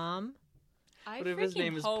the mom? I What if his freaking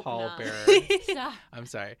name is hope Paul not. Bearer? Stop. I'm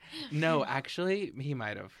sorry. No, actually, he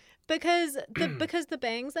might have. Because the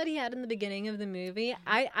bangs that he had in the beginning of the movie,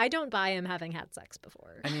 I don't buy him having had sex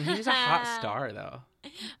before. I mean, he's a hot star though.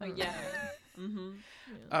 Oh yeah. Mm-hmm.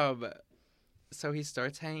 So he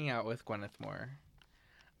starts hanging out with Gwyneth more.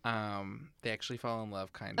 They actually fall in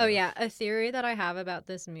love, kind of. Oh yeah, a theory that I have about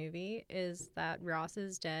this movie is that Ross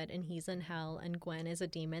is dead and he's in hell and Gwen is a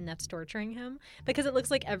demon that's torturing him because it looks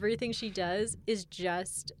like everything she does is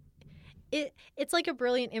just it's like a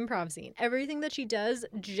brilliant improv scene. Everything that she does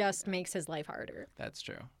just makes his life harder. That's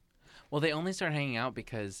true. Well, they only start hanging out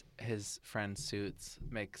because his friend Suits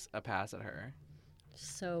makes a pass at her,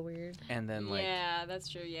 So weird. and then like Yeah, that's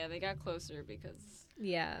true. Yeah, they got closer because.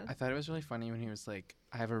 Yeah. I thought it was really funny when he was like,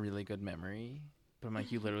 "I have a really good memory," but I'm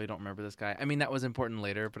like, "You literally don't remember this guy." I mean, that was important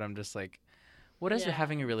later, but I'm just like, what is Yeah.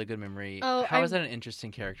 having a really good memory? Oh, How is that an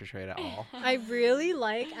interesting character trait at all? I really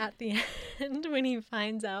like at the end when he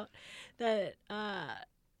finds out that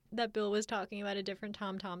that Bill was talking about a different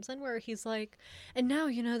Tom Thompson, where he's like, and now,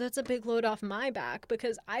 that's a big load off my back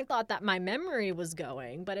because I thought that my memory was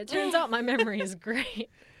going, but it turns out my memory is great.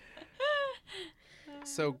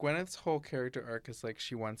 So Gwyneth's whole character arc is like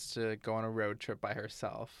she wants to go on a road trip by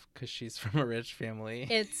herself because she's from a rich family.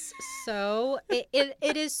 It's so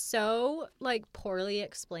it is so like poorly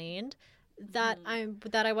explained that I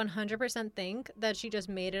 100% think that she just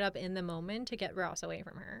made it up in the moment to get Ross away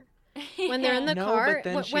from her. When they're in the No, car, but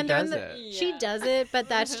then she when they're in does the it. she does it, but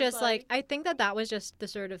that's It's just like like- I think that was just the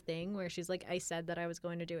sort of thing where she's like, I said that I was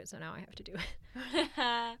going to do it, so now I have to do it.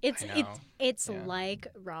 It's I know. it's Yeah. like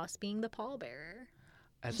Ross being the pallbearer.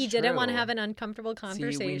 That's He didn't want to true. have an uncomfortable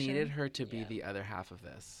conversation. See, we needed her to be Yeah. the other half of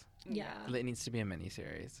this. Yeah. It needs to be a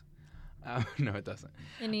miniseries. No, it doesn't.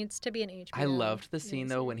 It needs to be an HBO. I loved the scene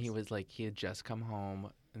though when he miniseries. was like he had just come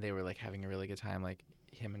home and they were like having a really good time, like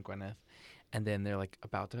him and Gwyneth, and then they're like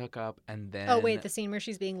about to hook up, and then Oh wait, the scene where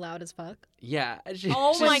she's being loud as fuck. yeah, she,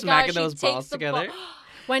 Oh she's my god, smacking she those takes balls the together. ball.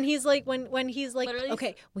 When he's like, when he's like, Literally-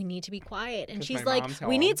 okay, we need to be quiet, and 'Cause she's my like, mom's we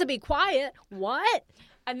home. need to be quiet. What?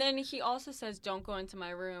 And then he also says, "Don't go into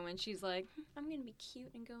my room," and she's like, "I'm gonna be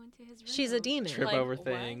cute and go into his room." She's a demon. Trip Like, over what?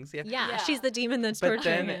 things. Yeah. Yeah, Yeah. she's the demon that's But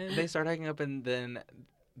torturing then him. they start hooking up, and then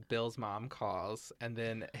Bill's mom calls, and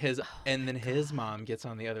then his mom gets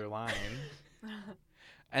on the other line,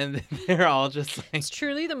 and then they're all just like, It's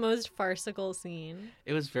truly the most farcical scene.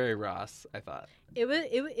 it was very Ross. I thought.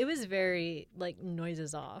 It was very like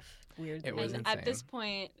noises off. Weird. It was And insane. at this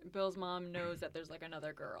point, Bill's mom knows that there's like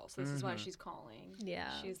another girl, so this is why Mhm. she's calling.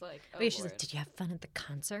 Yeah. She's like, "Oh, Wait, she's like, Lord." did you have fun at the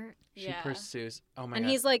concert? She Yeah. pursues. Oh my And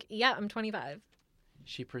god. he's like, yeah, I'm 25.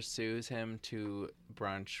 She pursues him to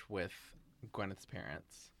brunch with Gwyneth's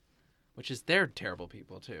parents, which is they're terrible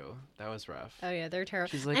people too. That was rough. Oh yeah, they're terrible.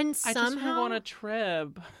 She's like, and I just somehow, want on a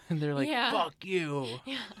trip, and they're like, Yeah. fuck you.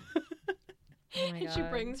 Yeah. oh my And she God.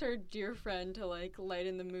 brings her dear friend to like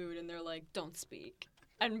lighten the mood, and they're like, "Don't speak."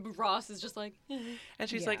 And Ross is just like, And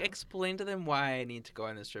she's Yeah. like, explain to them why I need to go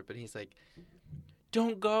on this trip. And he's like,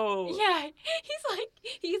 don't go. yeah.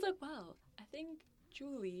 He's like, well, I think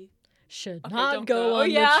Julie. Should Okay, not don't go go.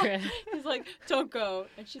 on Yeah. the trip. He's like, don't go.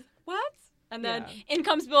 And she's like, what? And then Yeah. in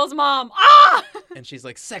comes Bill's mom. Ah! And she's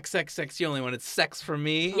like, sex. You only wanted sex from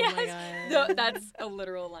me. Oh my Yes. God. No, that's a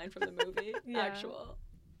literal line from the movie. Yeah. Actual.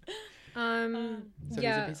 So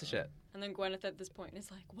yeah. he's a piece of shit. And then Gwyneth at this point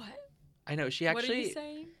is like, what? I know. She What are actually, you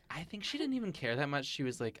saying? I think she didn't even care that much. She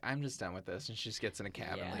was like, I'm just done with this. And she just gets in a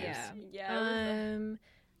cab and leaves. Yeah.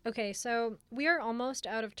 Okay, so we are almost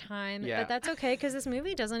out of time, Yeah. but that's okay because this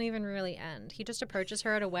movie doesn't even really end. He just approaches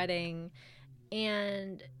her at a wedding,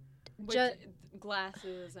 and With ju-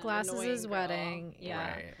 glasses. And Glasses' annoying girl. wedding,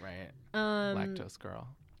 yeah. Right. um, Lactose girl.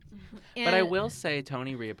 and, But I will say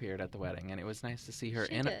Toni reappeared at the wedding, and it was nice to see her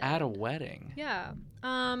She at a did. wedding. Yeah.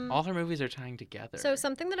 All her movies are tying together. So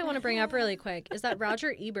something that I want to bring up really quick is that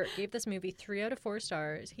Roger Ebert gave this movie 3 out of 4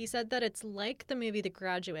 stars. He said that it's like the movie The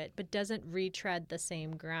Graduate, but doesn't retread the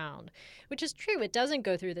same ground, which is true. It doesn't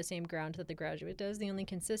go through the same ground that The Graduate does. The only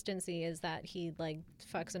consistency is that he like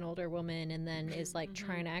fucks an older woman and then is like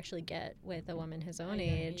trying to actually get with a woman his own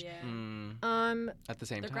age. Yeah. At the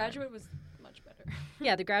same The time. Graduate was much better.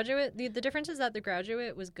 Yeah, The Graduate. The difference is that The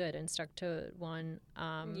Graduate was good and stuck to one.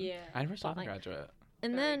 Yeah. I never saw But, The like, Graduate.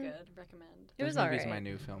 And Very then good. Recommend. it was This movie's alright. my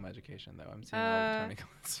new film education, though. I'm seeing all of Toni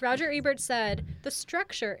Collette's. Roger Ebert said, the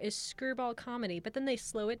structure is screwball comedy, but then they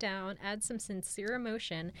slow it down, add some sincere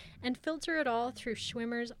emotion, and filter it all through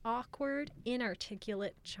Schwimmer's awkward,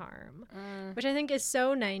 inarticulate charm. Which I think is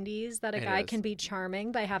so 90s that a It guy is. can be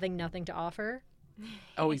charming by having nothing to offer.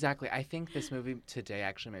 Oh, exactly. I think this movie today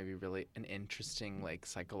actually may be really an interesting, like,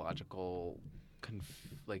 psychological,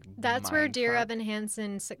 That's where Dear mindfuck. Evan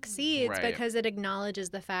Hansen succeeds Right. because it acknowledges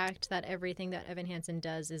the fact that everything that Evan Hansen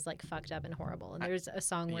does is like fucked up and horrible. And there's a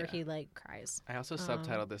song where yeah. he like cries. I also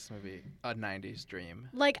subtitled this movie "A '90s Dream."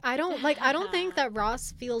 Like I don't think that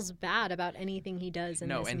Ross feels bad about anything he does in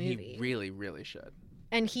No, this and movie. he really should.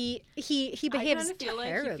 And he I behaves kind of feel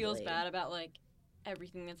terribly. like he feels bad about like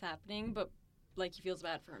everything that's happening, but like he feels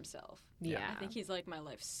bad for himself. Yeah. I think he's like, my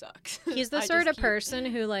life sucks. He's the I sort just of keep- person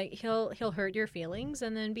who like he'll hurt your feelings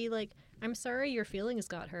and then be like, I'm sorry your feelings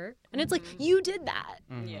got hurt. And it's like, you did that.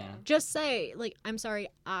 Mhm. Yeah. Just say, like, I'm sorry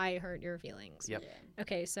I hurt your feelings. Yep. Yeah.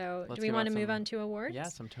 Okay, so Let's do we give want out to move some- on to awards? Yeah,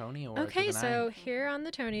 some Tony awards. Okay, of the so night. here on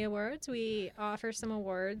the Tony Awards, we offer some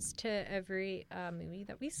awards to every movie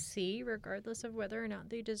that we see, regardless of whether or not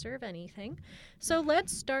they deserve anything. So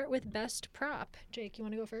let's start with Best Prop. Jake, you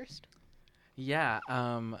want to go first? Yeah,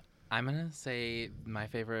 I'm gonna say my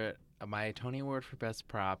favorite, my Tony Award for Best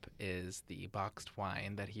Prop is the boxed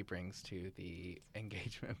wine that he brings to the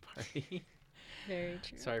engagement party. Very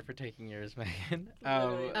true. Sorry for taking yours, Megan.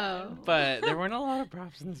 Literally. Oh. But there weren't a lot of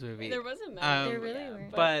props in this movie. There wasn't many. Um, There really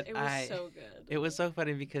weren't. but it was I- so good. It was so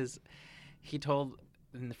funny because he told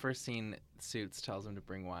in the first scene, Suits tells him to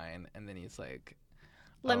bring wine, and then he's like,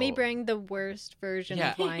 Let me "Oh." bring the worst version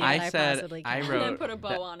Yeah, of wine I that I said possibly I can. wrote And then put a bow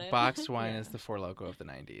that on it. boxed wine Yeah. is the Four Loko of the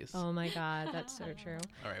 '90s. Oh my god, that's so true.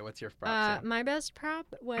 All right, what's your prop? Sam? My best prop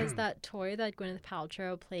was that toy that Gwyneth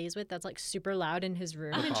Paltrow plays with that's like super loud in his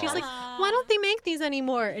room. And she's like, why don't they make these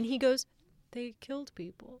anymore? And he goes, they killed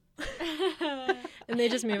people. And they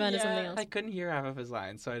just move on to something else. I couldn't hear half of his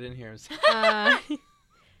lines, so I didn't hear him say.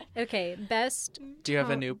 Okay, best. Do you have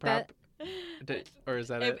a Oh, new prop? Or is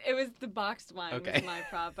that it? It was the boxed wine Okay. was my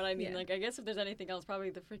prop, but I mean, Yeah. like, I guess if there's anything else, probably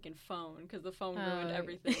the freaking phone, because the phone ruined Oh.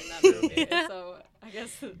 everything in that movie. Yeah. So I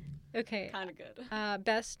guess Okay, kind of good.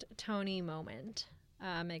 best Tony moment.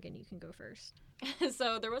 Megan, you can go first.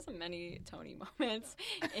 So there wasn't many Tony moments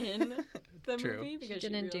in the True. movie because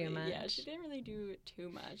didn't do really, Yeah, much. she didn't really do too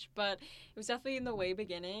much, but it was definitely in the way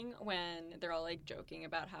beginning when they're all like joking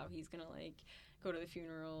about how he's gonna like go to the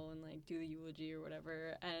funeral and like do the eulogy or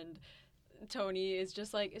whatever, and Tony is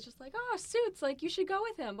just like, it's just like, oh, Suits, like you should go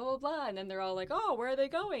with him, blah blah blah, and then they're all like, oh, where are they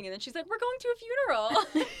going? And then she's like, we're going to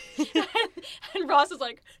a funeral, and Ross is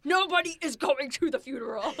like, nobody is going to the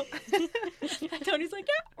funeral. And Tony's like,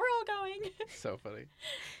 yeah, we're all going. So funny.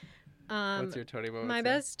 Um, What's your Tony moment? my Sam?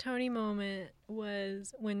 best Tony moment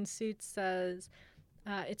was when Suits says,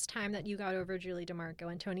 it's time that you got over Julie DeMarco,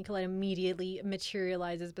 and Tony Collette immediately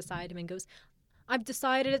materializes beside him and goes, I've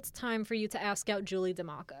decided it's time for you to ask out Julie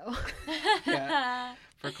DeMarco Yeah.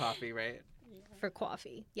 For coffee, right? for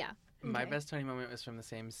coffee. Yeah. My Okay. best Tony moment was from the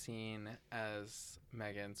same scene as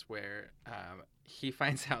Megan's, where he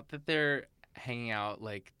finds out that they're hanging out,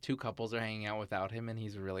 like two couples are hanging out without him and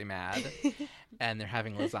he's really mad and they're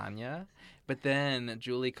having lasagna. But then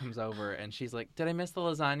Julie comes over and she's like, "Did I miss the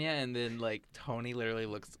lasagna?" And then like Tony literally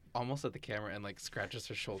looks almost at the camera and like scratches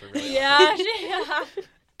her shoulder really Yeah.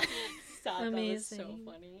 Stop. Amazing. That was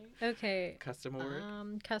so funny. Okay. Custom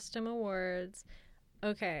award. Custom awards.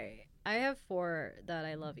 Okay, I have 4 that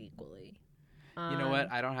I love equally. You know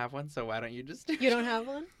what? I don't have one, so why don't you just do You don't have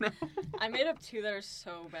one? No. I made up 2 that are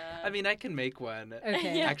so bad. I mean, I can make one.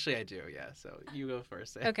 Okay. Yeah. Actually, I do, yeah. So you go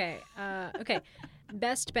first. Okay. Okay.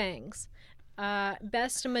 Best bangs.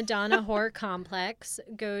 Best Madonna horror complex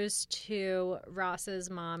goes to Ross's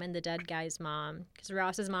mom and the dead guy's mom, because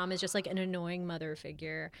Ross's mom is just like an annoying mother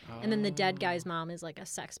figure, and then the dead guy's mom is like a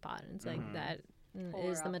sex pot, and it's like that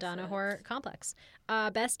Polar is the Madonna opposites. horror complex.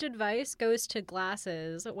 Best advice goes to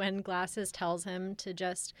Glasses when Glasses tells him to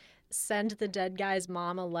just send the dead guy's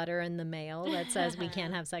mom a letter in the mail that says we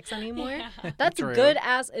can't have sex anymore. Yeah. That's True. good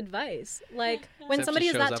ass advice. Like when Except somebody she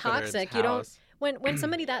is shows that up at her toxic, you don't house. when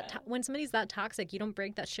somebody Yeah. when somebody's that toxic, you don't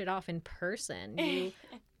break that shit off in person.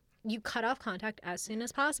 You cut off contact as soon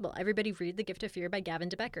as possible. Everybody read The Gift of Fear by Gavin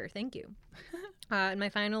DeBecker. Thank you. And my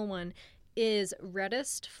final one is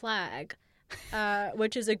Reddest Flag,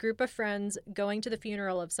 which is a group of friends going to the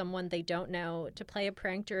funeral of someone they don't know to play a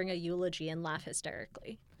prank during a eulogy and laugh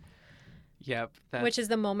hysterically. Yep. That's, Which is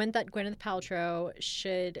the moment that Gwyneth Paltrow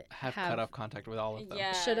should have cut off contact with all of them.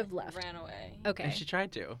 Yeah. Should have left. Ran away. Okay, And she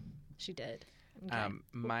tried to. she did.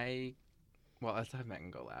 Okay. Well, let's have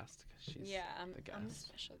Megan go last because she's Yeah, the I'm the guest.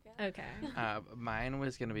 special guest. Okay. Mine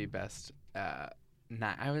was gonna be best. I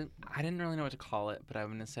didn't really know what to call it, but I'm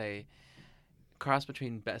gonna say cross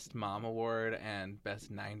between best mom award and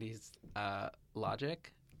best '90s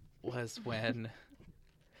logic was when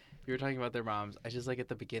we were talking about their moms. I just like at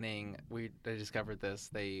the beginning I discovered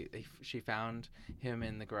this. She found him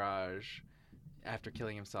in the garage after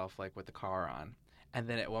killing himself, like with the car on, and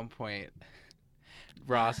then at one point.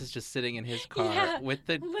 Ross is just sitting in his car Yeah, with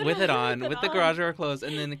it literally on, with it with the on. garage door closed,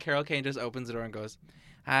 and then Carol Kane just opens the door and goes,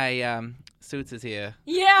 "Hi, Suits is here."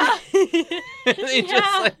 Yeah. And he just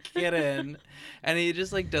Yeah. like get in, and he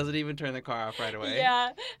just like doesn't even turn the car off right away.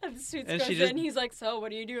 Yeah. And Suits And goes she just- in. He's like, "So, what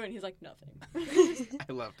do you do?" And he's like, "Nothing."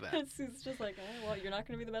 I love that. And Suits just like, "Oh, well, you're not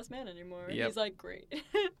gonna be the best man anymore." Yep. He's like, "Great."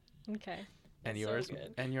 Okay. And so yours,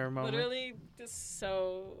 good. and your moment. Literally, just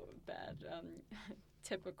so bad.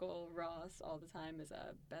 Typical Ross all the time is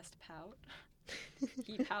a best pout.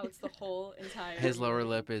 He pouts the whole entire. His lower movie.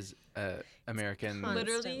 lip is American.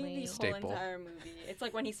 Constantly. Literally the Staple. whole entire movie. It's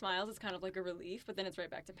like when he smiles, it's kind of like a relief, but then it's right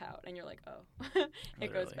back to pout, and you're like, oh,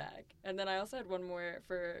 it goes Literally. back. And then I also had one more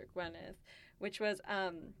for Gwyneth, which was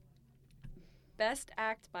best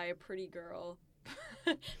act by a pretty girl,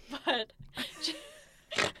 but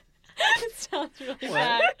it sounds really What?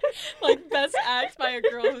 bad. Like best act by a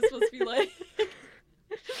girl who's supposed to be like.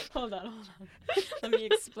 Hold on. Let me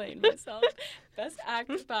explain myself. Best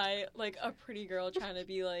act by like a pretty girl trying to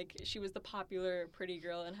be like she was the popular pretty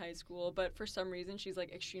girl in high school, but for some reason she's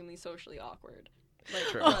like extremely socially awkward. Like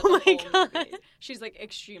True. throughout Oh the my whole God. movie. She's like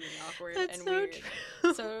extremely awkward That's and so weird.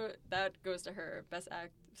 true. So that goes to her. Best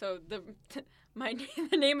act. So the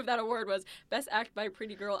name of that award was Best Act by a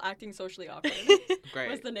Pretty Girl Acting Socially Awkward. Great.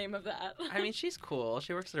 Was the name of that. I mean, she's cool.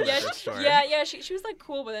 She works at a Yeah, record store. yeah. She was like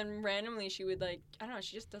cool, but then randomly she would like I don't know.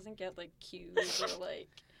 She just doesn't get like cues or like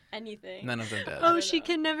anything. None of them did. I Oh, don't she know.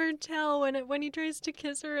 can never tell when he tries to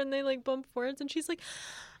kiss her and they like bump words, and she's like,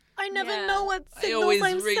 "I never Yeah. know what I signals always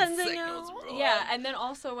I'm read sending signals out." wrong. Yeah, and then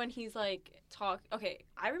also when he's like okay,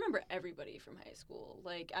 I remember everybody from high school.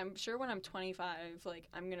 Like I'm sure when I'm 25, like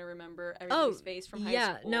I'm gonna remember everybody's face from high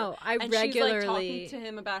yeah, school. no, I And regularly. she's like talking to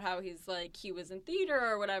him about how he's like he was in theater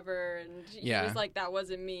or whatever, and he Yeah. was like that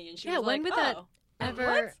wasn't me, and she Yeah, was when like, would that oh,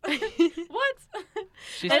 ever? what?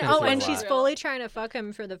 She's And, been oh, through a and she's lot. fully trying to fuck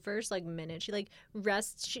him for the first like minute. She like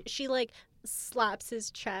rests. She like slaps his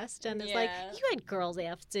chest and is like, Yeah. "You had girls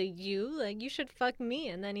after you. Like you should fuck me."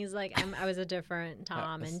 And then he's like, I was a different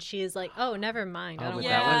Tom. was- And she's like, "Oh, never mind. I Oh, don't but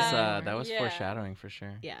want Yeah. that was Yeah. foreshadowing for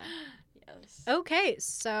sure. Yeah. Yes. Okay,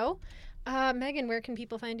 so Megan, where can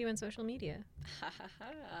people find you on social media?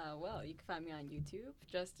 Well, you can find me on YouTube,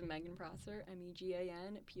 just Megan Prosser,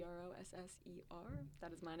 MEGANPROSSER.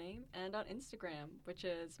 That is my name. And on Instagram, which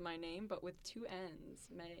is my name, but with 2 N's.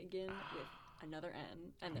 Megan with another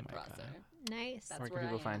N, and then Oh my God. Prosser. Nice. That's Where can where I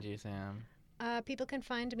people am. find you, Sam? People can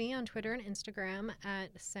find me on Twitter and Instagram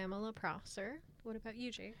at Samala Prosser. What about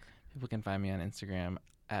you, Jake? People can find me on Instagram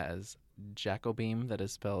as Jacobeam, that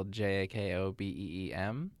is spelled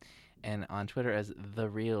JAKOBEEM, and on Twitter as The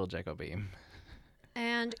Real Jacobeam.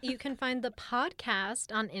 And you can find the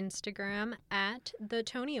podcast on Instagram at the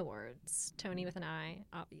Tony Awards. Tony with an I,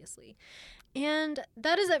 obviously. And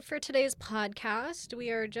that is it for today's podcast. We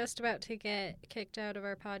are just about to get kicked out of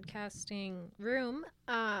our podcasting room.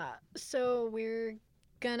 So we're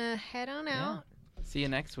gonna head on out. See you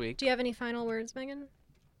next week. Do you have any final words, Megan?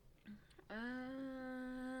 I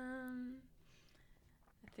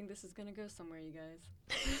think this is gonna go somewhere, you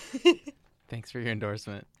guys. Thanks for your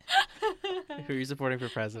endorsement. Who are you supporting for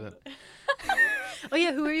president? Oh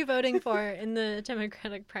yeah, who are you voting for in the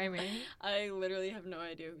Democratic primary? I literally have no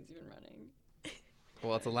idea who's even running.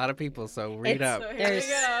 Well, it's a lot of people, so read up. So here we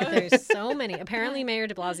go. There's so many. Apparently, Mayor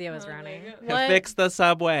De Blasio is Oh my running. God. What? Fix the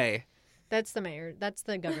subway. That's the mayor. That's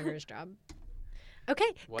the governor's job. Okay,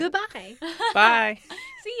 What? goodbye. Bye.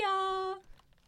 See ya.